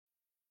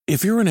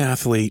If you're an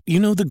athlete, you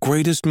know the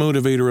greatest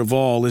motivator of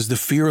all is the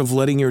fear of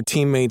letting your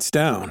teammates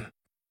down.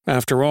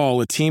 After all,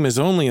 a team is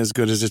only as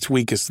good as its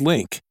weakest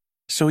link.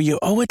 So you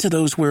owe it to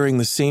those wearing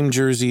the same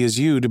jersey as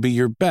you to be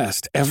your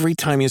best every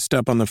time you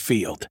step on the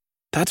field.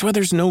 That's why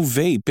there's no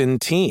vape in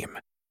team.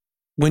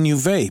 When you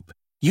vape,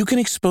 you can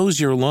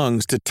expose your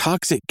lungs to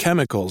toxic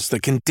chemicals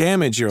that can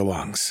damage your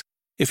lungs.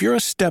 If you're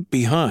a step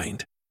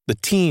behind, the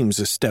team's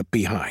a step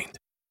behind.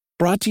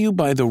 Brought to you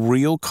by The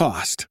Real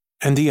Cost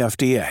and the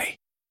FDA.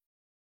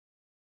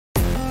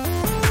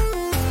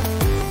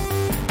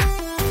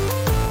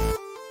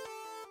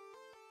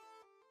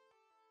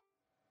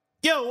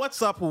 Yo,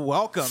 what's up?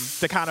 Welcome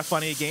to Kinda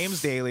Funny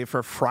Games Daily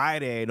for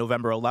Friday,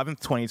 November 11th,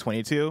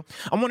 2022.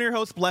 I'm one of your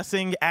hosts,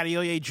 Blessing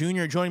Adeoye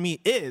Jr. Joining me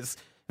is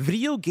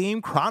Video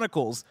Game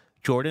Chronicles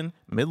Jordan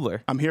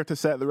Midler. I'm here to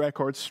set the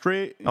record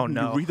straight. Oh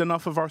no! You read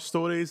enough of our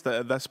stories that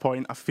at this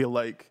point I feel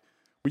like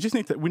we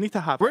need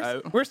to have it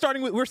out. We're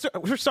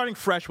starting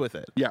fresh with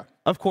it. Yeah.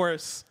 Of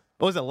course.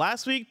 What was it?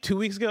 Last week, 2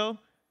 weeks ago,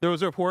 there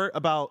was a report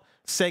about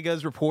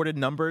Sega's reported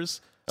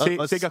numbers.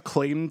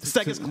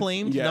 Sega's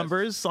claimed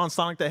numbers on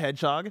Sonic the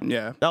Hedgehog.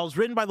 Yeah. That was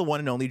written by the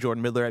one and only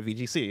Jordan Midler at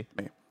VGC.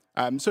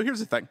 So here's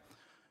the thing.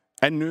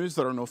 In news,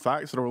 there are no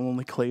facts, there are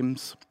only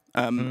claims.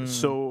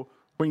 So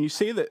when you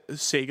say that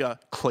Sega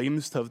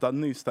claims to have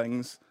done these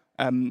things,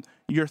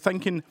 you're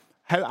thinking,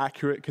 how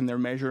accurate can their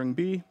measuring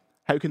be?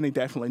 How can they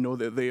definitely know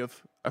that they have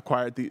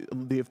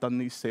they have done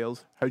these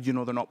sales? How do you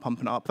know they're not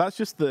pumping up? That's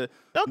just the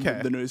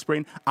news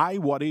brain. I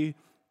worry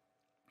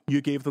you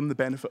gave them the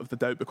benefit of the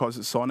doubt because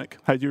it's Sonic.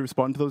 How do you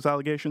respond to those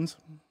allegations?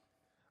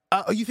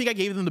 You think I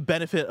gave them the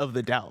benefit of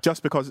the doubt?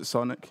 Just because it's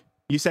Sonic.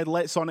 You said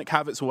let Sonic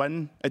have its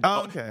win. It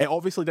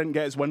obviously didn't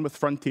get its win with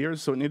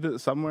Frontiers, so it needed it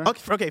somewhere.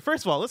 Okay,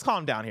 first of all, let's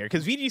calm down here,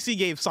 because VGC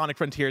gave Sonic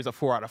Frontiers a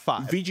 4 out of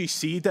 5.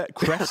 VGC did.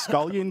 Chris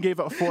Scullion gave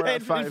it a 4 out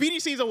of 5.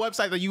 VGC is a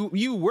website that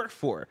you work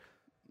for.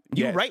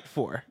 You write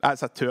for.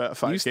 That's a 2 out of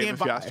 5 game if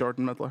you ask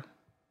Jordan Midler.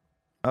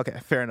 Okay,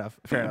 fair enough.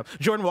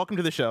 Jordan, welcome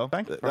to the show.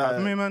 Thanks for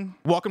having me, man.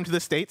 Welcome to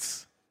the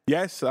States.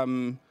 Yes,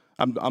 I'm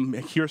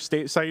here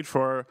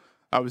stateside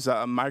I was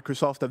at a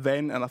Microsoft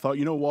event, and I thought,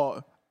 you know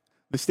what?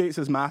 The States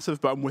is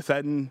massive, but I'm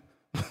within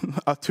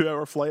a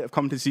 2-hour flight. I've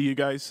come to see you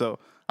guys, so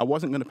I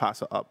wasn't going to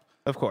pass it up.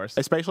 Of course.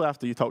 Especially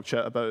after you talked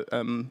shit about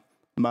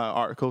my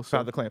article.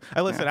 About the claim.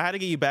 Hey, listen, I had to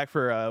get you back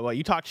for,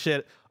 you talked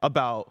shit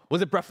about,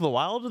 was it Breath of the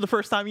Wild the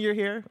first time you were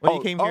here? When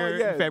you came here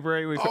in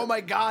February? Oh my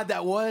God,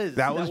 that was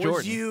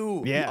Jordan.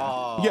 You. Yeah.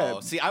 Oh, yeah.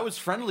 See, I was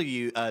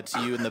friendly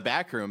to you in the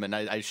back room, and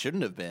I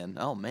shouldn't have been.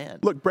 Oh, man.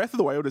 Look, Breath of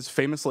the Wild is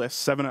famously a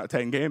 7 out of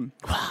 10 game,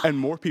 and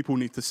more people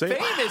need to say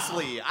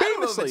famously. It. I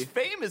don't know if it's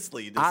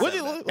famously. What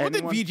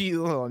did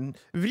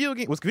Video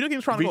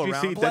Games Chronicle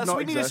VGC around? Plus,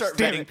 we need to start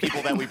vetting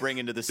people that we bring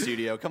into the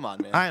studio. Come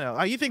on, man. I know.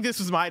 You think this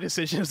was my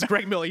decision? It's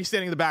Greg Miller. He's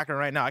standing in the background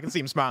right now. I can see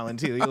him smiling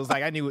too. He was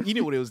like, he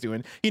knew what he was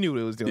doing. He knew what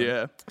he was doing.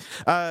 Yeah.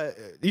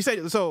 You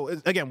said, so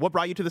again, what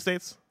brought you to the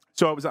States?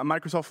 So I was at a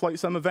Microsoft Flight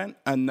Sim event,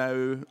 and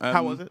now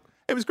how was it?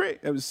 It was great.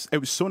 It was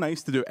so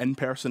nice to do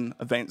in-person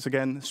events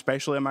again,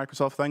 especially a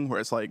Microsoft thing where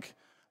it's like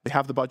they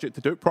have the budget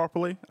to do it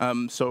properly.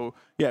 So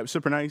yeah, it was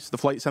super nice. The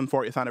Flight Sim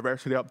 40th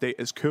anniversary update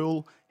is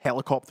cool.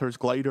 Helicopters,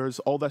 gliders,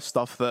 all this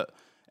stuff that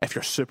if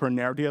you're super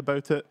nerdy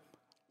about it,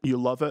 you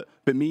love it.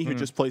 But me, who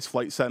just plays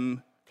Flight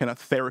Sim kind of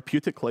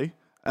therapeutically,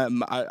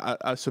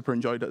 I super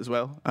enjoyed it as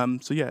well.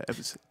 So yeah, it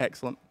was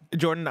excellent.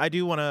 Jordan, I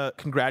do want to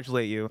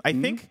congratulate you. I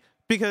think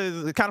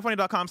because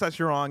kindafunny.com says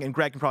you're wrong, and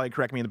Greg can probably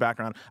correct me in the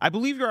background. I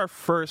believe you're our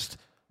first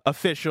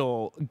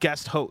official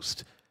guest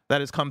host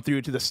that has come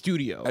through to the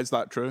studio. Is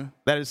that true?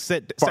 That has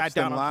sat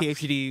down on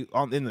PhD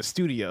in the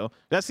studio. Does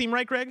that seem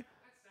right, Greg?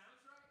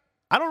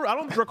 I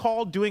don't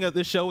recall doing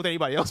this show with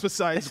anybody else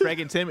besides Greg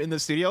and Tim in the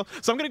studio.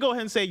 So I'm going to go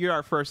ahead and say you're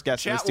our first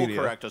guest in the studio. Chat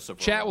will correct us.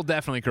 Chat will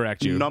definitely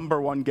correct you.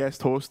 Number one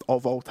guest host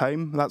of all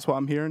time. That's what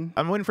I'm hearing.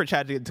 I'm waiting for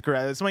chat to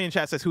correct. Somebody in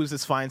chat says, who's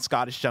this fine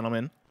Scottish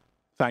gentleman?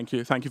 Thank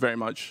you very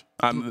much.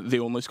 I'm the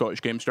only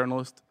Scottish games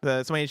journalist.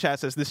 Somebody in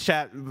chat says, this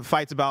chat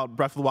fights about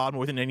Breath of the Wild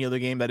more than any other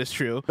game. That is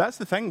true. That's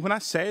the thing. When I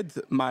said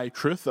my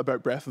truth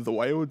about Breath of the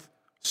Wild,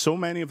 so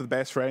many of the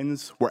best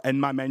friends were in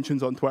my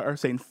mentions on Twitter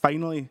saying,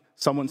 finally,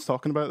 someone's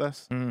talking about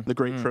this. The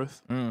great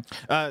truth.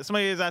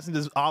 Somebody is asking,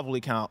 does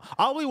Ovely count?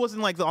 Ovely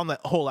wasn't like on the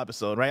whole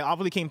episode, right?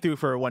 Ovely came through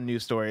for one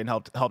news story and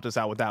helped us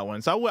out with that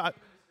one. So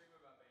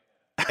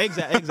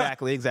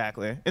Exactly.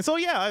 And so,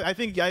 yeah, I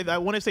think I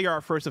want to say you're our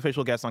first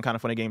official guest on Kinda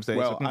Funny Games Day.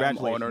 Well, so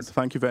congratulations. I'm honored.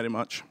 Thank you very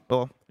much.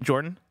 Well,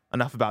 Jordan,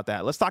 enough about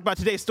that. Let's talk about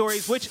today's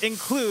stories, which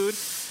include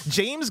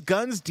James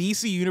Gunn's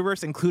DC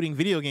universe, including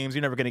video games.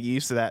 You're never going to get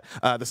used to that.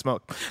 The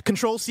smoke.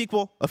 Control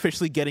sequel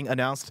officially getting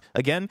announced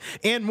again,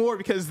 and more,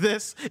 because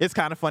this is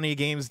Kinda Funny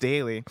Games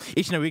Daily.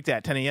 Each and every weekday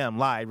at 10 a.m.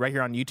 live right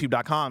here on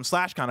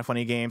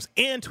youtube.com/kindafunnygames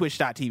and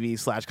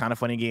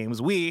twitch.tv/kindafunnygames.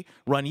 We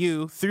run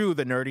you through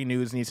the nerdy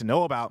news you need to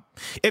know about.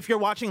 If you're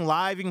watching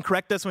live, you can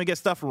correct us when we get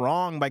stuff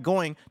wrong by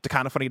going to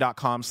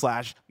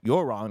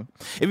kindafunny.com/you're wrong.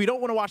 If you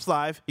don't want to watch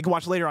live, you can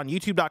watch later on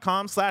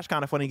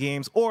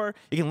youtube.com/kindafunnygames, or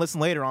you can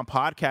listen later on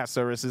podcast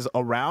services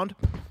around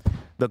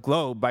the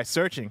globe by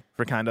searching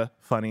for Kinda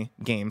Funny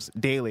Games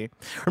Daily.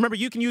 Remember,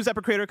 you can use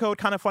Epic Creator Code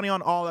Kinda Funny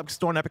on all Epic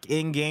Store and Epic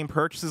in-game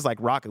purchases like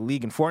Rocket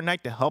League and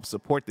Fortnite to help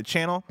support the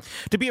channel.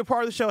 To be a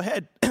part of the show,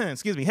 head to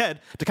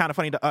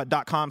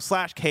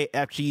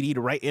kindafunny.com/KFGD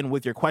to write in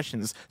with your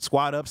questions,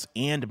 squad ups,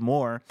 and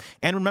more.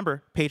 And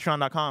remember,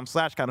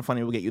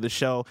 patreon.com/kindafunny will get you the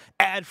show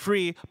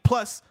ad-free,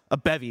 plus a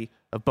bevy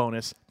of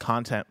bonus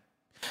content.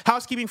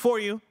 Housekeeping for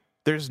you.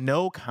 There's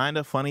no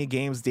Kinda Funny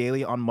Games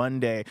Daily on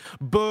Monday.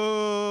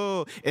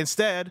 Boo!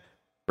 Instead,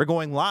 we're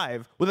going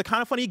live with a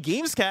Kinda Funny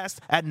Games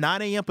cast at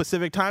 9 a.m.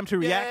 Pacific time to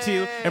react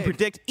to and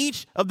predict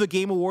each of the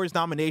Game Awards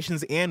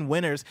nominations and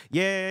winners.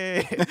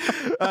 Yay!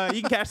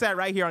 You can catch that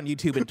right here on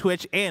YouTube and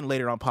Twitch and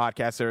later on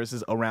podcast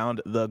services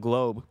around the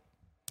globe.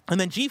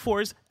 And then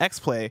G4's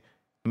X-Play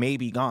may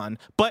be gone,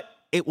 but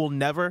it will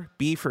never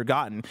be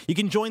forgotten. You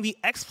can join the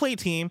X-Play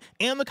team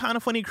and the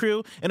Kinda Funny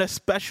crew in a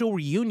special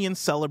reunion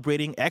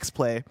celebrating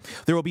X-Play.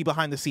 There will be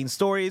behind-the-scenes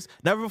stories,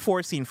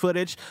 never-before-seen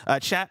footage,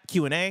 chat,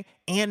 Q&A,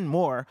 and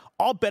more,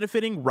 all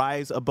benefiting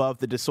Rise Above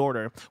the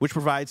Disorder, which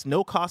provides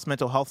no-cost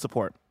mental health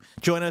support.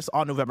 Join us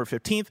on November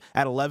 15th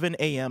at 11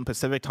 a.m.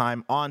 Pacific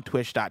time on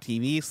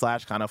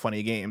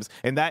twitch.tv/kindafunnygames.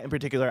 And that in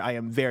particular, I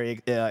am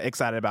very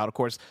excited about. Of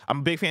course, I'm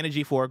a big fan of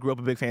G4, grew up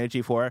a big fan of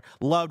G4,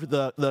 loved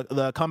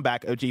the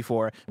comeback of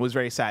G4, and was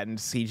very saddened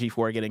to see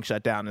G4 getting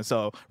shut down. And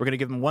so we're going to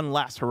give them one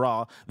last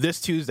hurrah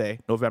this Tuesday,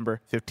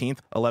 November 15th,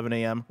 11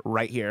 a.m.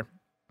 right here.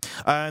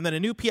 And then a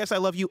new PS I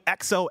Love You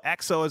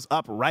XOXO is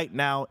up right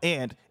now,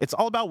 and it's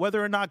all about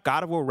whether or not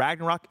God of War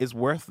Ragnarok is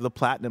worth the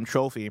Platinum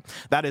Trophy.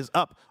 That is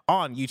up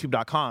on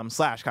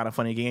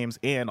youtube.com/kindafunnygames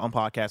and on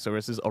podcast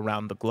services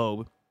around the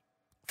globe.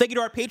 Thank you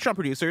to our Patreon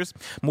producers,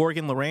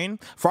 Morgan Lorraine,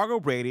 Fargo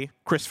Brady,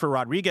 Christopher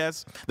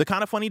Rodriguez, the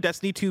Kinda Funny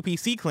Destiny 2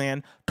 PC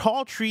clan,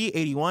 Tall Tree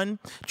 81,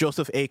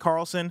 Joseph A.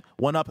 Carlson,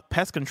 One Up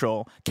Pest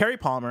Control, Carrie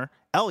Palmer,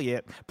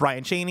 Elliot,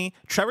 Brian Cheney,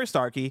 Trevor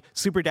Starkey,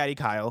 Super Daddy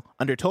Kyle,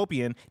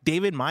 Undertopian,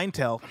 David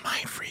Mindtell,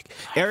 Mind Freak,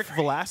 Eric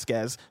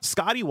Velasquez,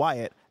 Scotty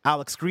Wyatt,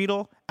 Alex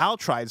Greedle, Al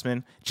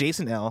Tridesman,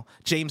 Jason L.,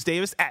 James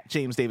Davis at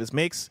James Davis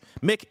Makes,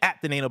 Mick at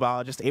the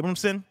Nanobiologist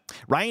Abramson,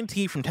 Ryan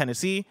T. from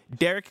Tennessee,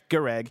 Derek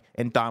Gareg,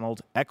 and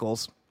Donald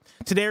Eccles.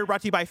 Today we're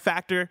brought to you by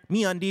Factor,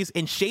 MeUndies,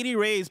 and Shady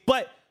Rays,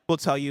 but we'll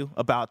tell you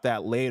about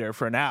that later.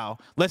 For now,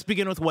 let's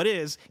begin with what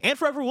is, and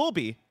forever will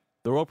be,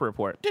 the Roper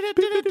Report.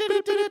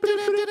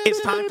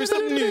 It's time for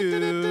some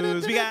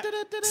news. We got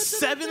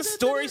 7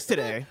 stories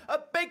today. A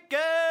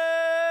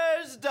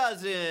baker's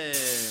dozen.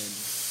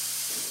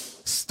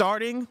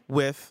 Starting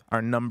with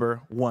our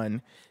number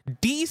 1.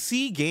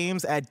 DC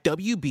games at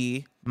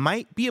WB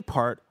might be a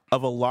part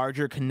of a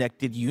larger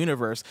connected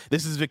universe.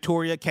 This is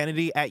Victoria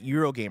Kennedy at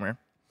Eurogamer.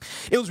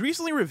 It was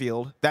recently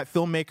revealed that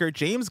filmmaker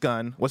James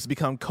Gunn was to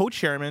become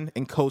co-chairman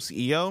and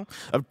co-CEO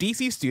of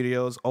DC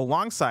Studios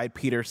alongside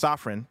Peter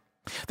Safran.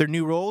 Their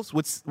new roles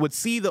would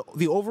see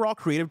the overall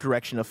creative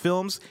direction of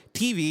films,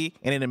 TV,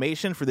 and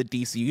animation for the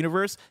DC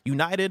universe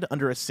united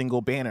under a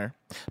single banner.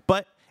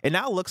 But it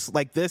now looks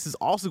like this is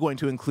also going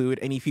to include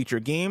any future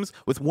games,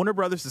 with Warner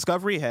Brothers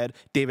Discovery head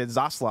David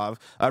Zaslav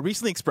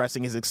recently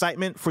expressing his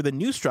excitement for the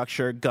new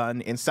structure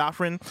Gunn and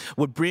Safran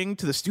would bring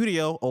to the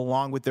studio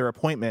along with their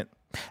appointment.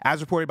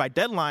 As reported by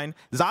Deadline,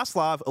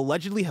 Zaslav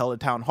allegedly held a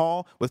town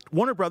hall with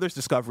Warner Brothers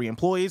Discovery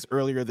employees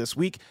earlier this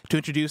week to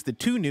introduce the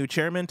 2 new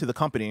chairmen to the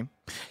company.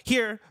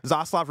 Here,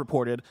 Zaslav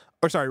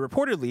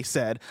reportedly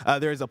said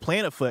there is a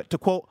plan afoot to,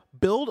 quote,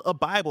 build a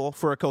Bible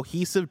for a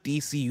cohesive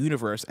DC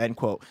universe, end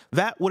quote.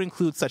 That would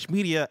include such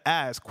media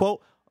as,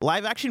 quote,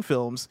 live-action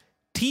films,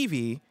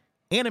 TV,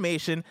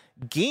 animation,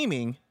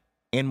 gaming,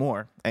 and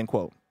more, end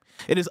quote.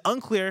 It is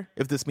unclear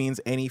if this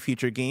means any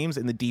future games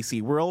in the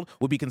DC world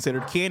would be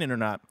considered canon or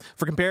not.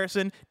 For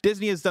comparison,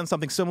 Disney has done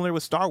something similar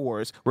with Star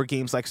Wars, where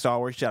games like Star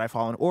Wars Jedi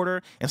Fallen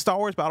Order and Star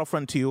Wars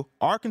Battlefront 2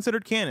 are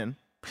considered canon.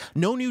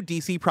 No new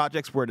DC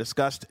projects were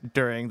discussed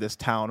during this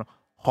town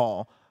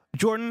hall.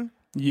 Jordan?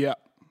 Yeah.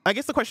 I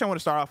guess the question I want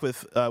to start off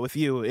with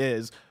you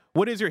is,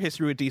 what is your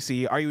history with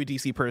DC? Are you a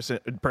DC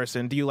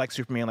person? Do you like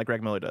Superman like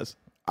Greg Miller does?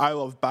 I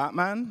love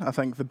Batman. I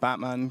think the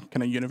Batman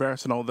kind of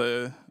universe and all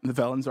the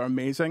villains are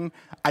amazing.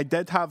 I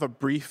did have a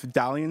brief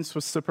dalliance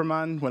with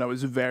Superman when I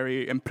was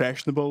very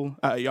impressionable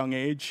at a young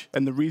age.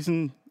 And the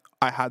reason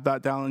I had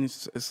that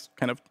dalliance is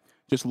kind of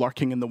just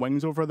lurking in the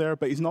wings over there.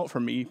 But he's not for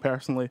me,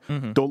 personally.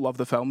 Don't love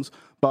the films.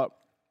 But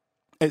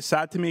it's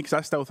sad to me because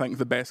I still think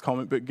the best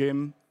comic book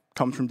game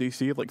comes from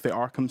DC, like the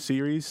Arkham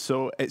series.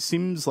 So it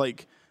seems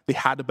like they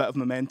had a bit of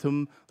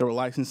momentum. They were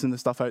licensing the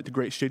stuff out to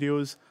great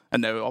studios.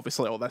 And now,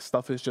 obviously, all this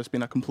stuff has just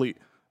been a complete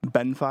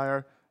bin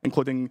fire,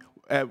 including,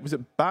 was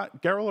it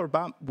Batgirl or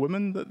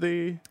Batwoman that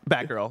they...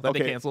 Batgirl, that they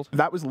cancelled.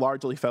 That was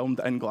largely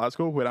filmed in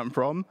Glasgow, where I'm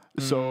from.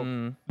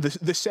 So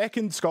the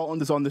second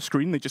Scotland is on the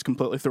screen, they just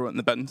completely throw it in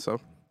the bin. So,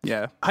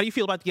 yeah. How do you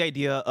feel about the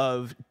idea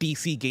of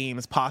DC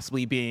games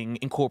possibly being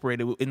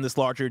incorporated in this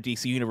larger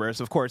DC universe?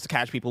 Of course, to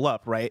catch people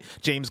up, right?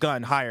 James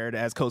Gunn hired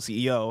as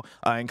co-CEO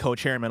and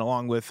co-chairman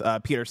along with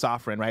Peter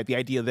Safran, right? The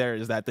idea there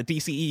is that the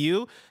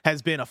DCEU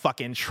has been a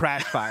fucking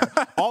trash fire.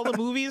 All the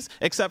movies,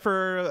 except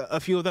for a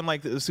few of them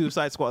like the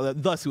Suicide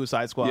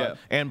Suicide Squad,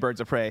 and Birds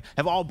of Prey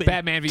have all been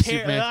Batman v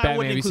Superman. I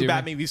wouldn't include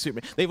Batman v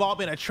Superman. They've all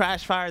been a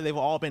trash fire. They've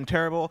all been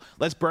terrible.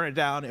 Let's burn it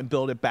down and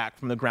build it back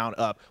from the ground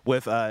up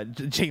with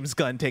James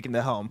Gunn taking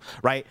the helm,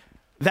 right?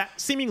 That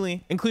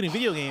seemingly, including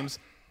video games,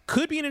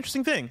 could be an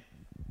interesting thing.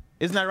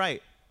 Isn't that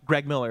right,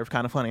 Greg Miller of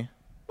Kind of Funny?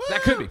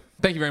 That could be.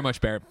 Thank you very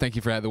much, Barrett. Thank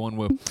you for the one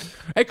woo.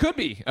 It could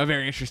be a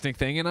very interesting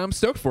thing, and I'm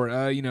stoked for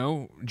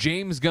it.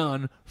 James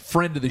Gunn,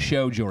 friend of the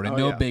show,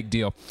 Jordan. Big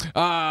deal.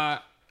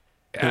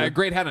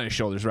 Great head on his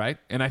shoulders, right?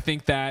 And I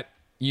think that,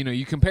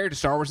 you compare it to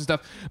Star Wars and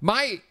stuff.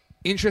 My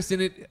interest in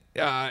it,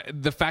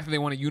 the fact that they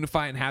want to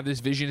unify and have this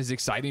vision is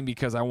exciting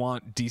because I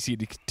want DC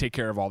to take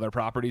care of all their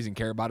properties and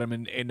care about them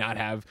and not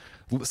have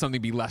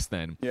something be less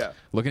than. Yeah.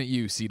 Looking at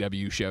you,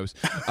 CW shows.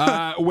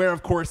 Where,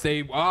 of course,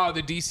 the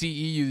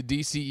DCEU, the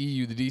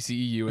DCEU, the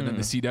DCEU, and then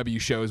the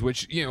CW shows,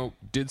 which,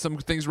 did some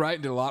things right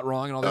and did a lot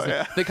wrong and all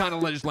this. They kind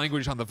of just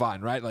language on the vine,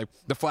 right? Like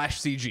the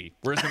Flash CG.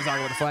 We're just going to talk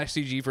about the Flash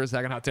CG for a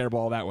second, how terrible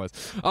all that was.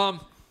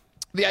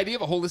 The idea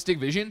of a holistic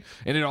vision,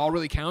 and it all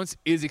really counts,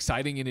 is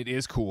exciting and it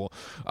is cool.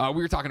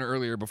 We were talking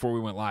earlier before we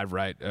went live,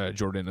 right,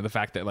 Jordan, and the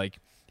fact that,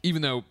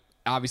 even though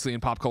obviously in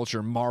pop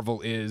culture,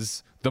 Marvel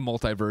is the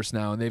multiverse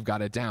now and they've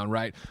got it down,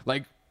 right?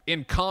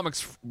 In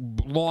comics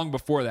long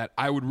before that,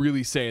 I would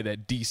really say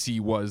that DC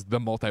was the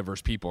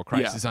multiverse people.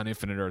 Crisis on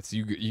Infinite Earths.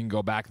 You can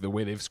go back the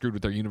way they've screwed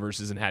with their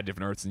universes and had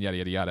different Earths and yada,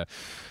 yada, yada.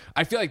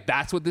 I feel like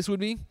that's what this would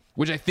be,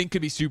 which I think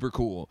could be super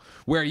cool.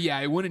 Where,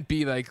 it wouldn't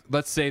be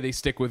let's say they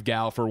stick with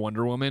Gal for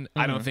Wonder Woman.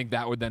 I don't think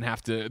that would then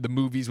the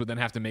movies would then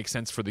have to make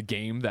sense for the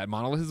game that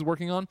Monolith is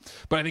working on.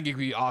 But I think it would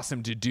be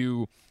awesome to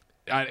do.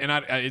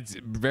 It's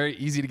very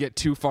easy to get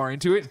too far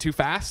into it, too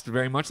fast,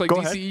 very much like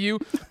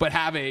DCEU, but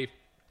have a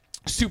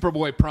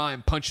Superboy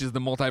Prime punches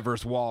the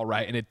multiverse wall,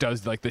 right? And it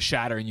does the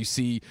shatter, and you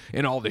see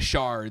in all the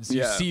shards,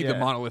 you see the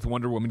Monolith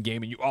Wonder Woman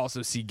game, and you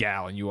also see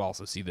Gal, and you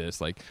also see this.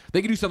 They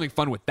could do something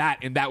fun with that,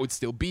 and that would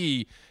still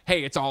be,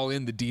 hey, it's all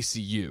in the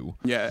DCU.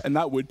 Yeah, and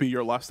that would be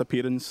your last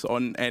appearance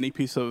on any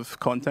piece of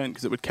content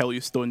because it would kill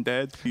you stone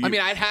dead.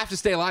 I'd have to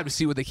stay alive to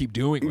see what they keep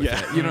doing with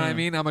it. You know what I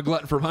mean? I'm a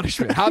glutton for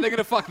punishment. How are they going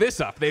to fuck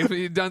this up?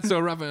 They've done so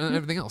rough and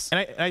everything else.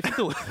 And I think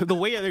the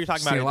way that you're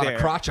talking about it, a lot of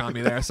crotch on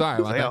me there.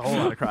 Sorry about that. A whole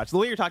lot of crotch. The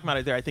way you're talking about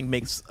it there, I think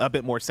makes a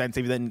bit more sense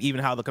than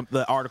even how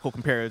the article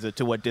compares it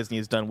to what Disney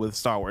has done with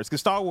Star Wars. Because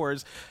Star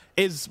Wars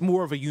is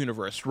more of a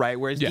universe, right?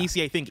 Whereas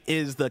DC, I think,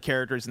 is the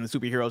characters and the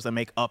superheroes that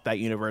make up that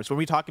universe. When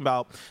we talk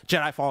about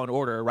Jedi Fallen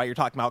Order, right, you're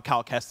talking about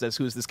Cal Kestis,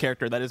 who's this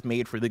character that is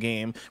made for the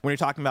game. When you're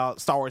talking about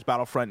Star Wars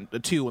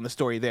Battlefront 2 and the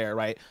story there,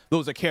 right,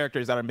 those are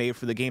characters that are made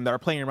for the game that are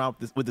playing around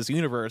with this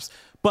universe,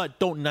 but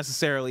don't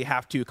necessarily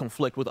have to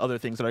conflict with other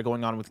things that are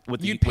going on with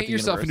the You'd paint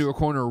yourself into a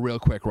corner real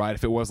quick, right?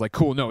 If it was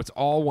cool, no, it's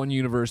all one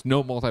universe,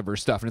 no multiverse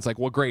stuff. And it's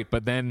well, great,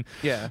 but then...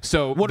 Yeah.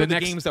 So what are the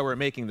games that we're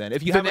making then?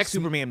 If you have a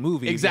Superman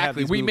movie...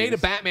 Exactly. We made a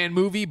Batman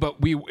movie, but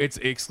it's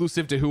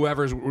exclusive to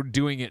whoever's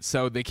doing it,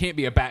 so they can't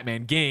be a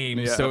Batman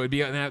game. So it'd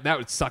be that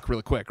would suck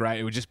really quick, right?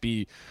 It would just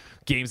be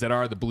games that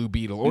are the Blue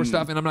Beetle or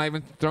stuff, and I'm not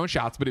even throwing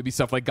shots, but it'd be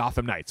stuff like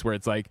Gotham Knights, where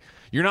it's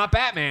you're not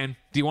Batman.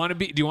 Do you want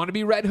to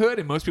be Red Hood?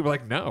 And most people are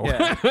no.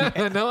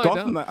 Yeah. No, I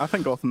don't. I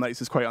think Gotham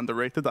Knights is quite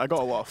underrated. I got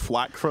a lot of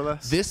flack for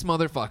this. This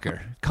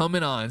motherfucker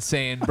coming on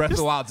saying Breath of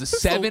the Wild's a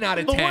 7 out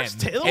of 10,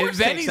 and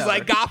then he's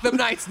Gotham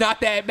Knights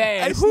not that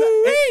bad. Who's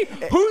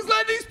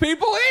letting these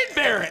people in,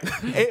 Barrett?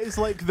 It's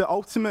the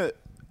ultimate.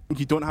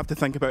 You don't have to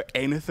think about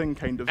anything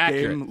kind of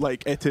Accurate. game.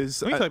 It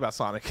is. Let me talk about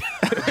Sonic.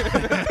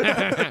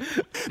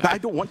 I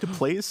don't want to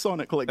play as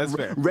Sonic. That's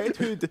fair. Red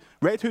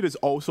Hood is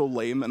also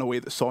lame in a way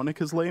that Sonic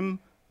is lame,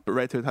 but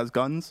Red Hood has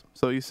guns.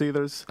 So you see,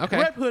 there's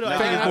Red Hood. I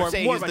think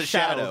is more of a the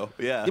shadow.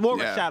 Yeah, more of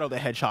a Shadow the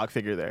Hedgehog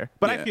figure there.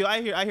 But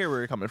I hear where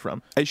you're coming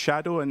from. Is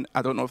Shadow, and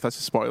I don't know if that's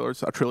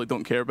spoilers. I truly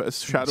don't care, but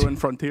is Shadow in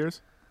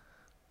Frontiers?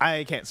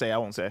 I can't say. I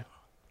won't say.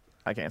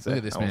 I can't say. Look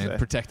at this man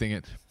protecting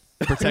it.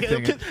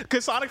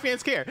 Because Sonic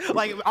fans care.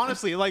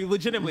 Honestly,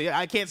 legitimately,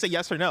 I can't say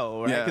yes or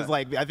no, right? Because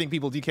I think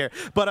people do care.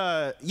 But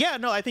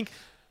I think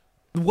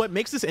what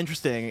makes this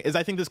interesting is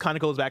I think this kind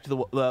of goes back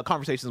to the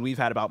conversations we've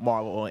had about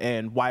Marvel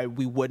and why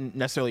we wouldn't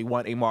necessarily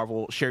want a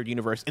Marvel shared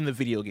universe in the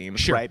video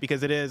games, right?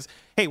 Because it is,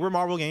 hey, we're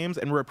Marvel Games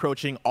and we're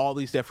approaching all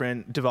these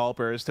different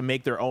developers to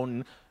make their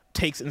own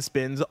takes and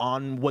spins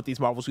on what these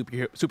Marvel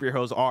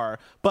superheroes are.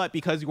 But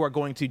because you are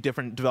going to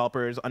different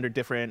developers under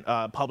different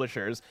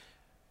publishers,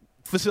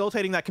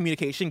 facilitating that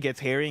communication gets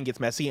hairy and gets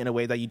messy in a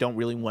way that you don't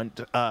really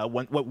want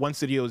what one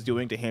studio is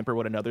doing to hamper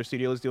what another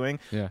studio is doing.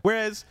 Yeah.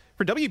 Whereas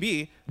for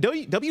WB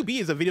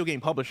is a video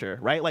game publisher,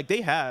 right? They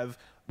have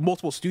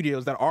multiple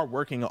studios that are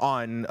working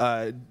on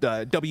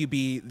the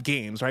WB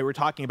games, right? We're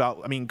talking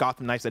about,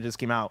 Gotham Knights that just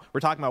came out.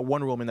 We're talking about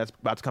Wonder Woman that's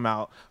about to come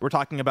out. We're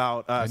talking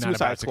about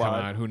Suicide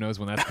Squad. Who knows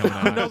when that's coming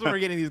out? Who knows when we're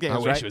getting these games, I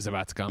wish it was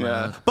about to come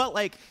out.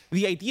 But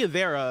the idea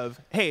there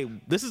of, hey,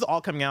 this is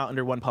all coming out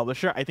under one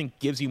publisher, I think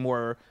gives you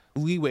more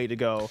leeway to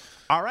go,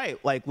 all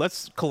right, like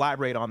let's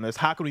collaborate on this.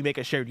 How can we make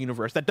a shared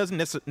universe that doesn't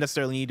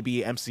necessarily need to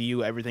be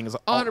MCU? Everything is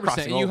all 100%.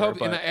 crossing You over, hope,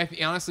 but- and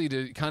honestly,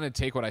 to kind of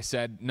take what I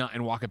said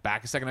and walk it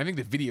back a second, I think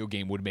the video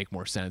game would make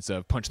more sense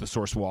of punch the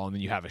source wall and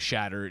then you have a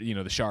shatter,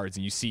 the shards,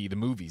 and you see the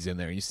movies in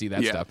there, and you see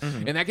that stuff.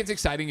 Mm-hmm. And that gets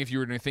exciting if you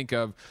were to think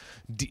of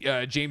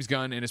James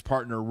Gunn and his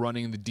partner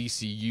running the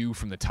DCU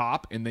from the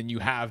top, and then you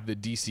have the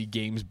DC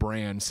Games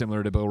brand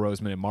similar to Bill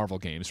Roseman and Marvel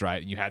Games,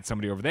 right? And you had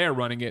somebody over there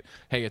running it.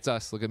 Hey, it's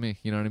us. Look at me.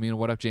 You know what I mean?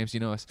 What up, James? You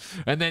know us.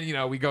 And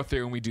then, we go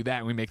through and we do that,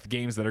 and we make the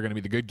games that are going to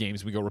be the good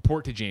games. We go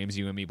report to James,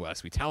 you and me,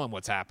 bless. We tell him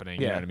what's happening.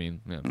 You know what I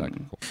mean? Yeah,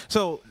 cool.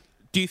 So,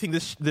 do you think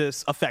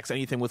this affects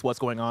anything with what's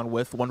going on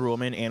with Wonder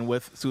Woman and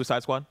with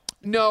Suicide Squad?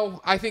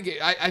 No, I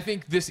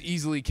think this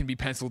easily can be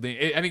penciled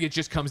in. I think it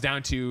just comes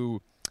down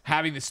to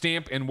having the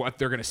stamp and what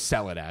they're going to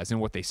sell it as and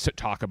what they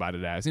talk about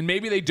it as. And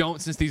maybe they don't,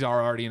 since these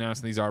are already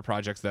announced and these are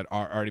projects that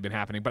are already been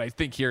happening. But I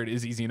think here it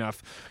is easy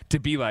enough to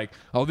be like,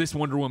 oh, this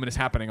Wonder Woman is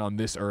happening on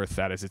this Earth.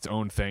 That is its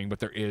own thing, but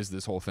there is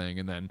this whole thing.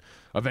 And then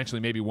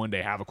eventually maybe one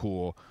day have a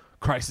cool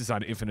Crisis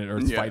on Infinite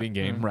Earths fighting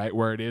game, right?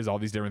 Where it is all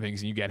these different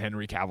things, and you get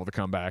Henry Cavill to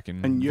come back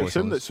and you voice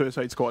assume all that this.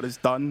 Suicide Squad is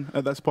done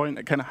at this point.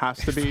 It kind of has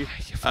to be. You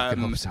fucking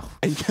hope so.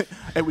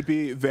 It would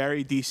be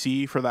very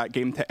DC for that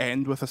game to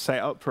end with a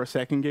setup for a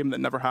second game that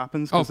never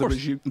happens Oh, of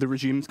because course. the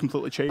regime's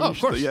completely changed. Oh, of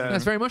course. Yeah.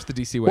 That's very much the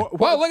DC way. What-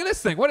 Whoa, look at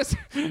this thing. What is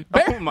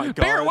Bear, Oh my God.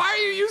 Bear, why are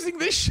you using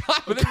this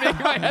shot and then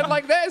making my head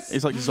like this?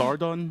 It's like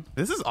Zordon.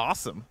 This is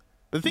awesome.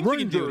 The things we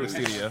can do in the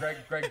Rangers. studio.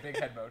 Greg, big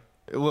head mode.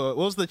 What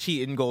was the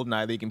cheat in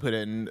GoldenEye that you can put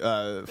in for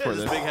This this?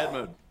 is big head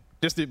mode.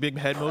 Just the big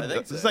head mode? I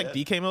think This is so, like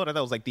DK mode? I thought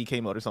it was like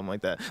DK mode or something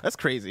like that. That's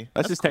crazy.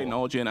 That's just cool.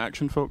 technology in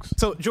action, folks.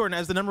 So, Jordan,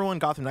 as the number one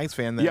Gotham Knights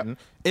fan, then,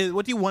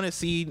 what do you want to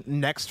see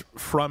next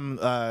from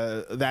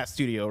that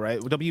studio, right?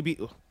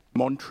 WB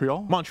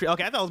Montreal. Montreal.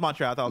 Okay, I thought it was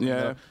Montreal. I thought it was,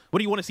 Yeah. What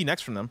do you want to see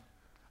next from them?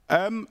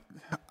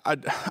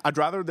 I'd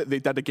rather that they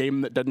did a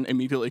game that didn't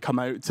immediately come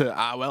out to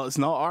well, it's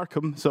not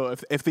Arkham. So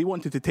if they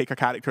wanted to take a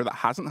character that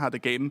hasn't had a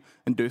game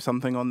and do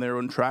something on their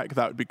own track,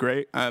 that would be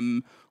great.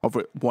 Of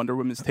what Wonder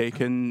Woman's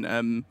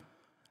taken.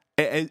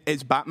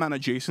 It's Batman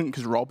adjacent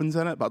because Robin's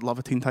in it, but I'd love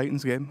a Teen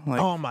Titans game.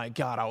 Like, Oh my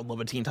God, I would love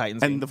a Teen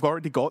Titans game. and they've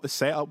already got the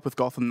setup with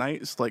Gotham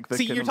Knights. Like, they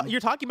See, can, you're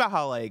talking about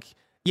how like.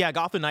 Yeah,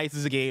 Gotham Knights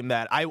is a game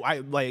that I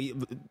like.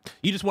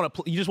 You just want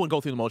to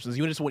go through the motions.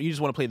 You just want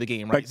to play the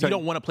game, right? Right, You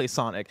don't want to play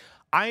Sonic.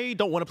 I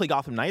don't want to play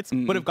Gotham Knights,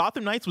 but if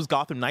Gotham Knights was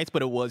Gotham Knights,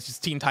 but it was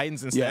just Teen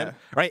Titans instead, Yeah.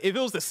 right? If it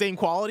was the same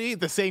quality,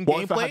 the same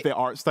what if it gameplay. had the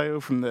art style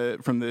from the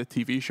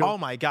TV show? Oh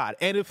my God!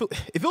 And if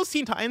it was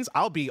Teen Titans,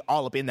 I'll be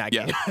all up in that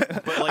Yeah. game.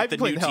 But like I'd the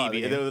play new hell out of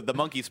TV, the game. the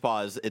Monkey's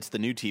Paws, it's the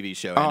new TV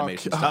show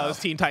animation okay. style. It's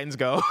Teen Titans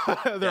Go.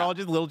 They're all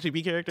just little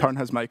chibi characters. Turn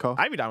his mic off.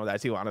 I'd be down with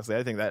that too. Honestly,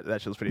 I think that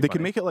show's pretty. They funny.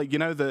 could make it like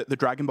the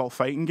Dragon Ball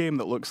fighting game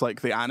that looks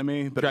like the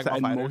anime, but Dragon it's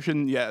in Ball Fighter?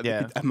 motion. Yeah,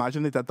 Yeah.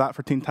 Imagine they did that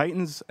for Teen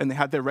Titans, and they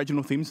had the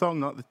original theme song,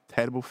 not the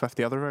terrible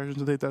 50 other versions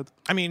that they did.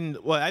 I mean,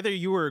 well, either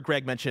you or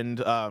Greg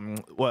mentioned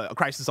a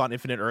Crisis on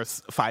Infinite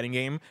Earths fighting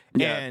game,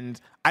 Yeah. and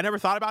I never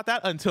thought about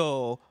that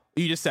until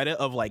you just said it.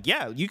 Of like,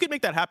 yeah, you could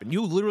make that happen.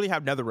 You literally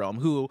have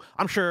NetherRealm, who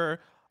I'm sure.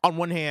 On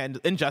one hand,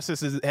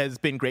 Injustice has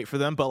been great for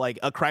them, but like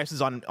a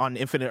Crisis on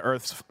Infinite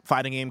Earths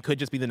fighting game could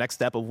just be the next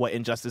step of what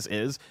Injustice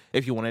is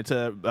if you wanted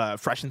to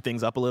freshen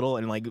things up a little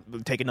and like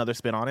take another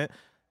spin on it.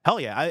 Hell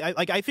yeah.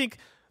 I think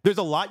there's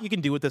a lot you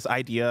can do with this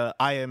idea.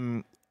 I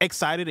am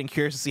excited and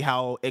curious to see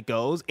how it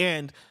goes.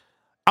 And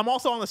I'm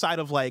also on the side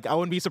of like, I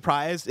wouldn't be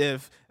surprised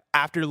if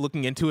after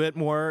looking into it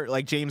more,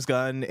 like James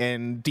Gunn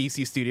and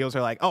DC Studios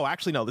are like, oh,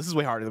 actually, no, this is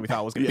way harder than we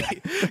thought it was going to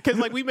be. Because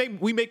like we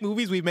make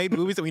movies, we've made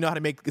movies, and we know how to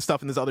make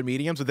stuff in these other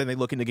mediums. But then they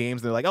look into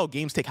games, and they're like, oh,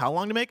 games take how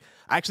long to make?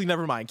 Actually,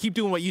 never mind. Keep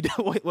doing what you do.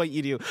 What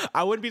you do.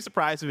 I wouldn't be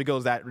surprised if it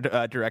goes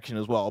that direction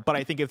as well. But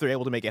I think if they're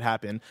able to make it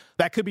happen,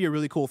 that could be a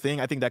really cool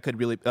thing. I think that could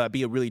really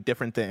be a really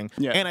different thing.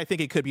 Yeah. And I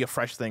think it could be a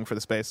fresh thing for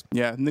the space.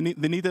 Yeah, and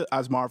they need it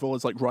as Marvel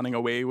is like running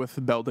away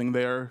with building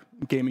their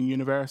gaming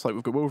universe. Like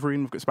we've got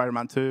Wolverine, we've got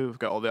Spider-Man 2, we've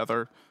got all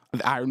the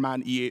Iron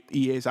Man,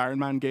 EA's Iron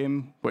Man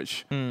game,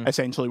 which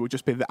essentially will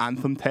just be the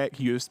Anthem tech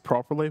used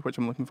properly, which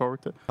I'm looking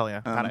forward to. Hell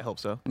yeah. God, I hope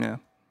so. Yeah.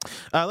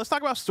 Let's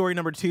talk about story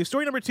number 2.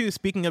 Story number 2,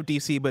 speaking of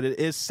DC, but it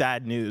is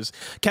sad news.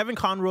 Kevin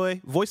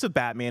Conroy, voice of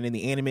Batman in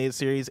the animated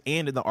series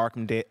and in the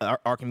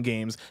Arkham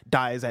games,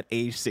 dies at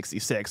age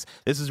 66.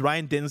 This is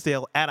Ryan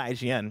Dinsdale at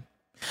IGN.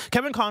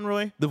 Kevin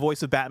Conroy, the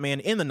voice of Batman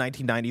in the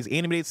 1990s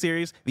animated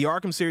series, the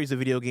Arkham series of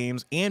video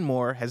games, and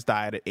more, has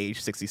died at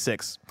age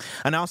 66.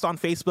 Announced on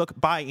Facebook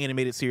by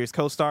animated series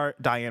co-star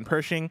Diane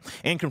Pershing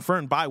and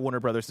confirmed by Warner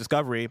Brothers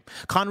Discovery,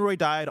 Conroy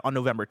died on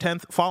November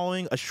 10th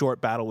following a short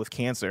battle with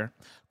cancer.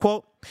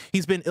 Quote,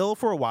 "He's been ill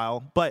for a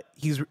while, but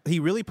he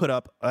really put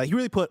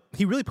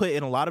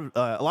in a lot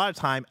of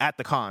time at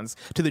the cons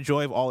to the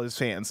joy of all his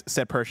fans,"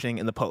 said Pershing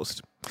in the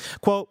post.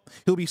 Quote,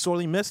 he'll be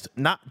sorely missed,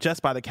 not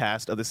just by the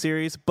cast of the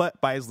series, but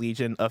by his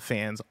legion of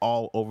fans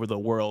all over the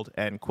world,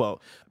 end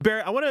quote.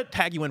 Barrett, I want to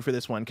tag you in for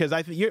this one, because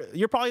I think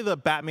you're probably the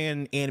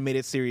Batman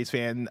animated series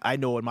fan I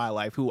know in my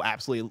life who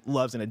absolutely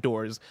loves and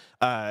adores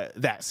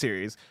that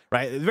series,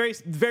 right? Very,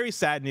 very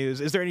sad news.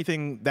 Is there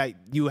anything that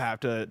you have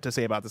to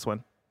say about this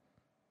one?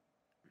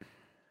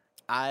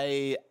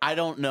 I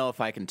don't know if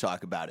I can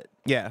talk about it.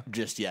 Yeah.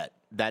 Just yet.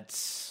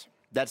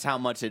 That's how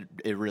much it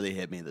really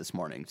hit me this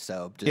morning.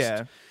 So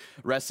just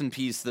rest in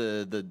peace.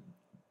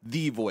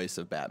 The voice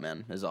of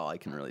Batman is all I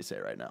can really say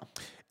right now.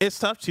 It's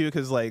tough too,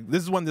 because like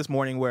this is one this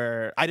morning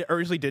where I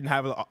originally didn't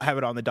have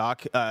it on the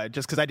dock,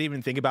 just because I didn't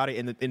even think about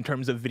it in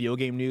terms of video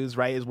game news.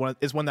 Right, is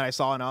one that I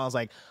saw and I was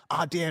like,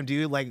 oh damn,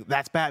 dude, like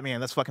that's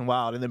Batman, that's fucking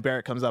wild. And then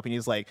Barrett comes up and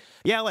he's like,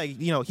 yeah, like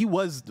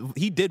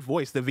he did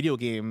voice the video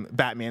game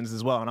Batmans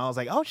as well. And I was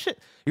like, oh shit,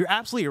 you're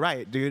absolutely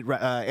right, dude.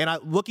 And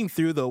looking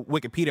through the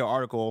Wikipedia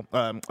article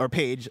or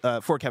page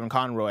for Kevin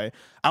Conroy,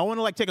 I want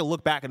to like take a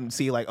look back and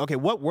see like, okay,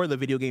 what were the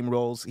video game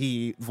roles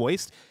he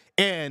voiced?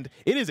 And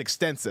it is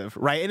extensive,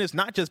 right? And it's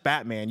not just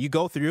Batman. You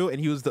go through,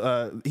 and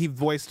he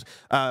voiced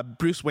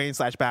Bruce Wayne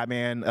 /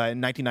 Batman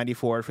in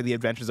 1994 for The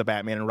Adventures of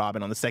Batman and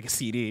Robin on the Sega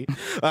CD.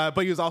 But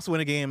he was also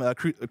in a game,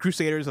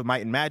 Crusaders of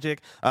Might and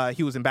Magic.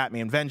 He was in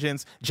Batman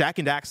Vengeance, Jack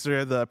and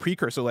Daxter, the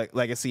precursor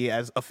legacy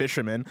as a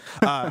fisherman,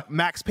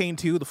 Max Payne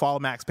 2, The Fall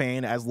of Max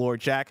Payne as Lord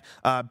Jack,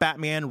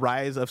 Batman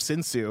Rise of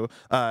Sinsu,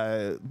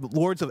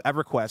 Lords of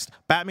EverQuest,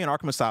 Batman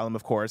Arkham Asylum,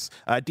 of course,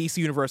 DC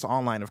Universe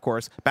Online, of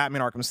course,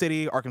 Batman Arkham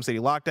City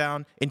Lockdown,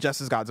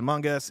 Injustice Gods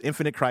Among Us,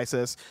 Infinite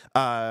Crisis,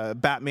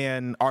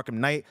 Batman Arkham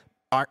Knight,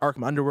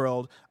 Arkham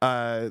Underworld,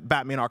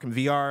 Batman Arkham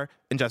VR,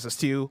 Injustice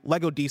 2,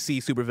 Lego DC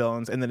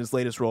Supervillains, and then his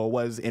latest role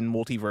was in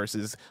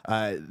Multiverses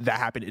that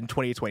happened in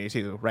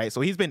 2022, right? So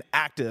he's been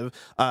active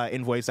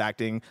in voice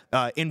acting,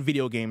 in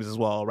video games as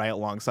well, right,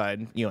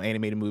 alongside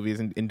animated movies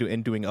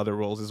and doing other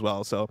roles as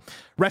well. So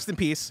rest in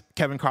peace,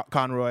 Kevin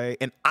Conroy,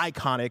 an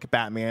iconic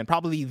Batman,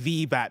 probably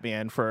the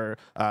Batman for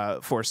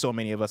so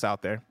many of us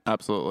out there.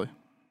 Absolutely.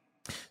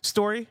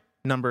 Story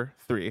number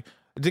 3.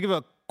 To give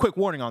a quick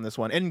warning on this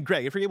one, and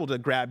Greg, if you're able to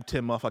grab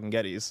Tim motherfucking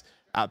Geddes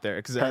out there,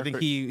 because I think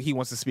he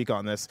wants to speak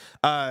on this.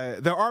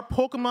 There are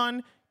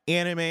Pokemon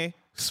anime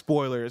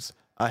spoilers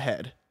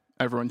ahead.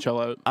 Everyone chill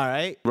out. All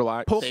right?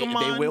 Relax.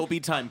 Pokemon, They will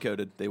be time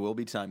coded. They will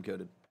be time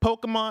coded.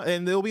 Pokemon,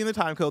 and they'll be in the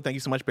time code. Thank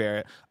you so much,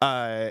 Barrett.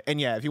 And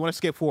yeah, if you want to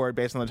skip forward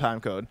based on the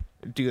time code,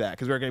 do that,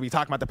 because we're going to be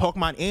talking about the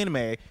Pokemon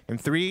anime in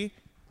 3,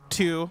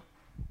 2.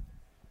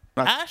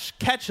 Ash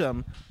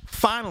Ketchum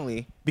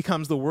finally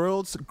becomes the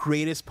world's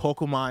greatest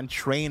Pokemon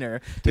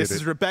trainer. This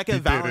is Rebecca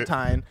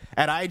Valentine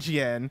at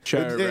IGN.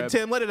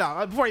 Tim, let it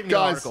out before I even get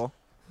the article.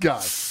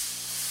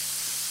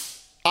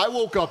 Guys, I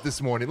woke up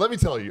this morning. Let me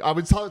tell you, I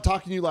was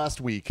talking to you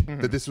last week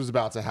that this was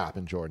about to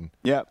happen, Jordan.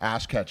 Yeah.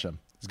 Ash Ketchum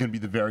is going to be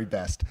the very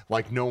best,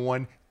 like no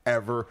one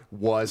ever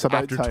was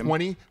after time.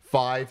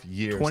 25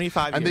 years.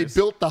 25 years. And they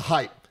built the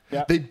hype.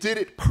 Yep. They did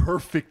it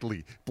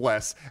perfectly,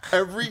 bless.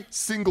 Every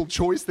single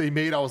choice they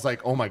made, I was like,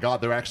 oh my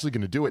God, they're actually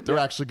going to do it. They're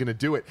actually going to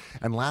do it.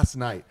 And last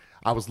night,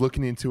 I was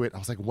looking into it. I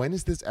was like, when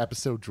is this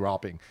episode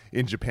dropping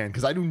in Japan?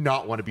 Because I do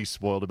not want to be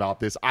spoiled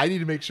about this. I need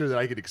to make sure that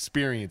I could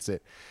experience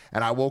it.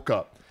 And I woke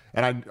up,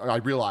 and I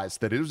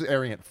realized that it was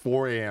airing at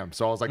 4 a.m.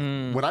 So I was like,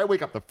 when I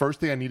wake up, the first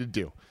thing I need to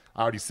do,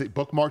 I already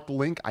bookmarked the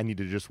link. I need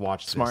to just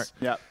watch this. Smart.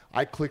 Yep.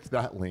 I clicked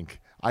that link.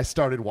 I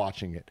started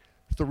watching it.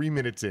 3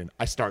 minutes in,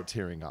 I start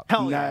tearing up.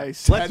 Hell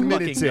Nice. yeah. 10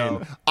 minutes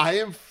in, I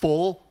am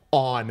full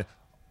on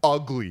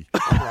ugly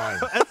crying.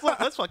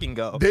 Let's fucking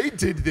go. They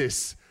did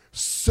this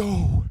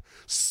so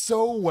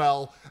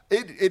well.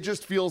 It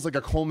just feels like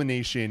a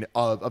culmination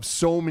of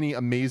so many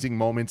amazing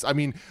moments. I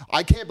mean,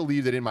 I can't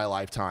believe that in my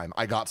lifetime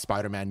I got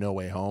Spider-Man No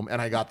Way Home and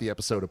I got the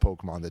episode of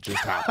Pokemon that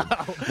just happened.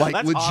 Like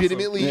That's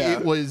legitimately,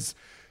 awesome. It was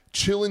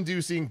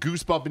chill-inducing,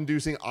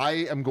 goosebump-inducing. I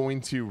am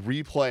going to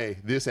replay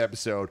this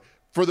episode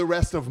for the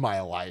rest of my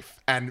life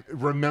and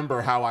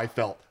remember how I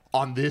felt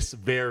on this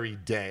very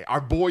day. Our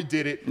boy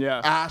did it.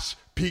 Yeah. Ash,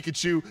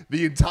 Pikachu,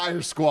 the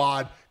entire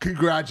squad.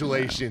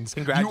 Congratulations.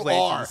 Congratulations.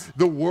 You are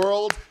the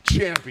world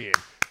champion.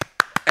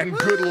 And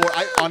good Lord,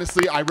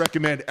 I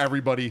recommend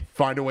everybody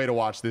find a way to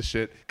watch this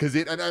shit because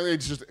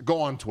it's just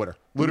go on Twitter.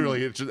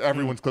 Literally, it's just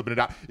everyone's clipping it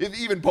out.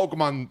 Even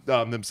Pokemon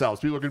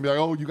themselves, people are gonna be like,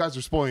 "Oh, you guys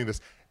are spoiling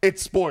this."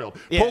 It's spoiled.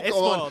 Yeah, it's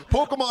spoiled.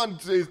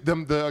 Pokemon,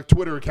 the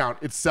Twitter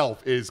account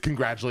itself is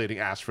congratulating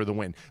Ash for the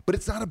win, but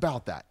it's not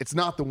about that. It's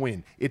not the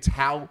win. It's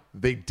how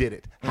they did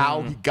it.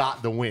 How he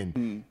got the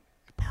win.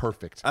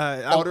 Perfect.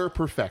 Utter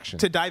perfection.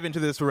 To dive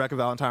into this Rebecca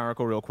Valentine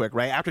article real quick,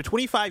 right? After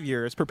 25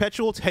 years,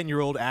 perpetual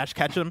 10-year-old Ash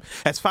Ketchum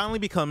has finally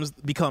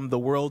become the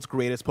world's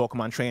greatest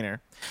Pokemon trainer.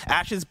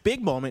 Ash's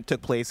big moment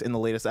took place in the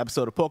latest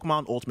episode of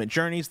Pokemon Ultimate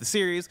Journeys, the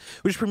series,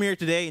 which premiered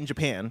today in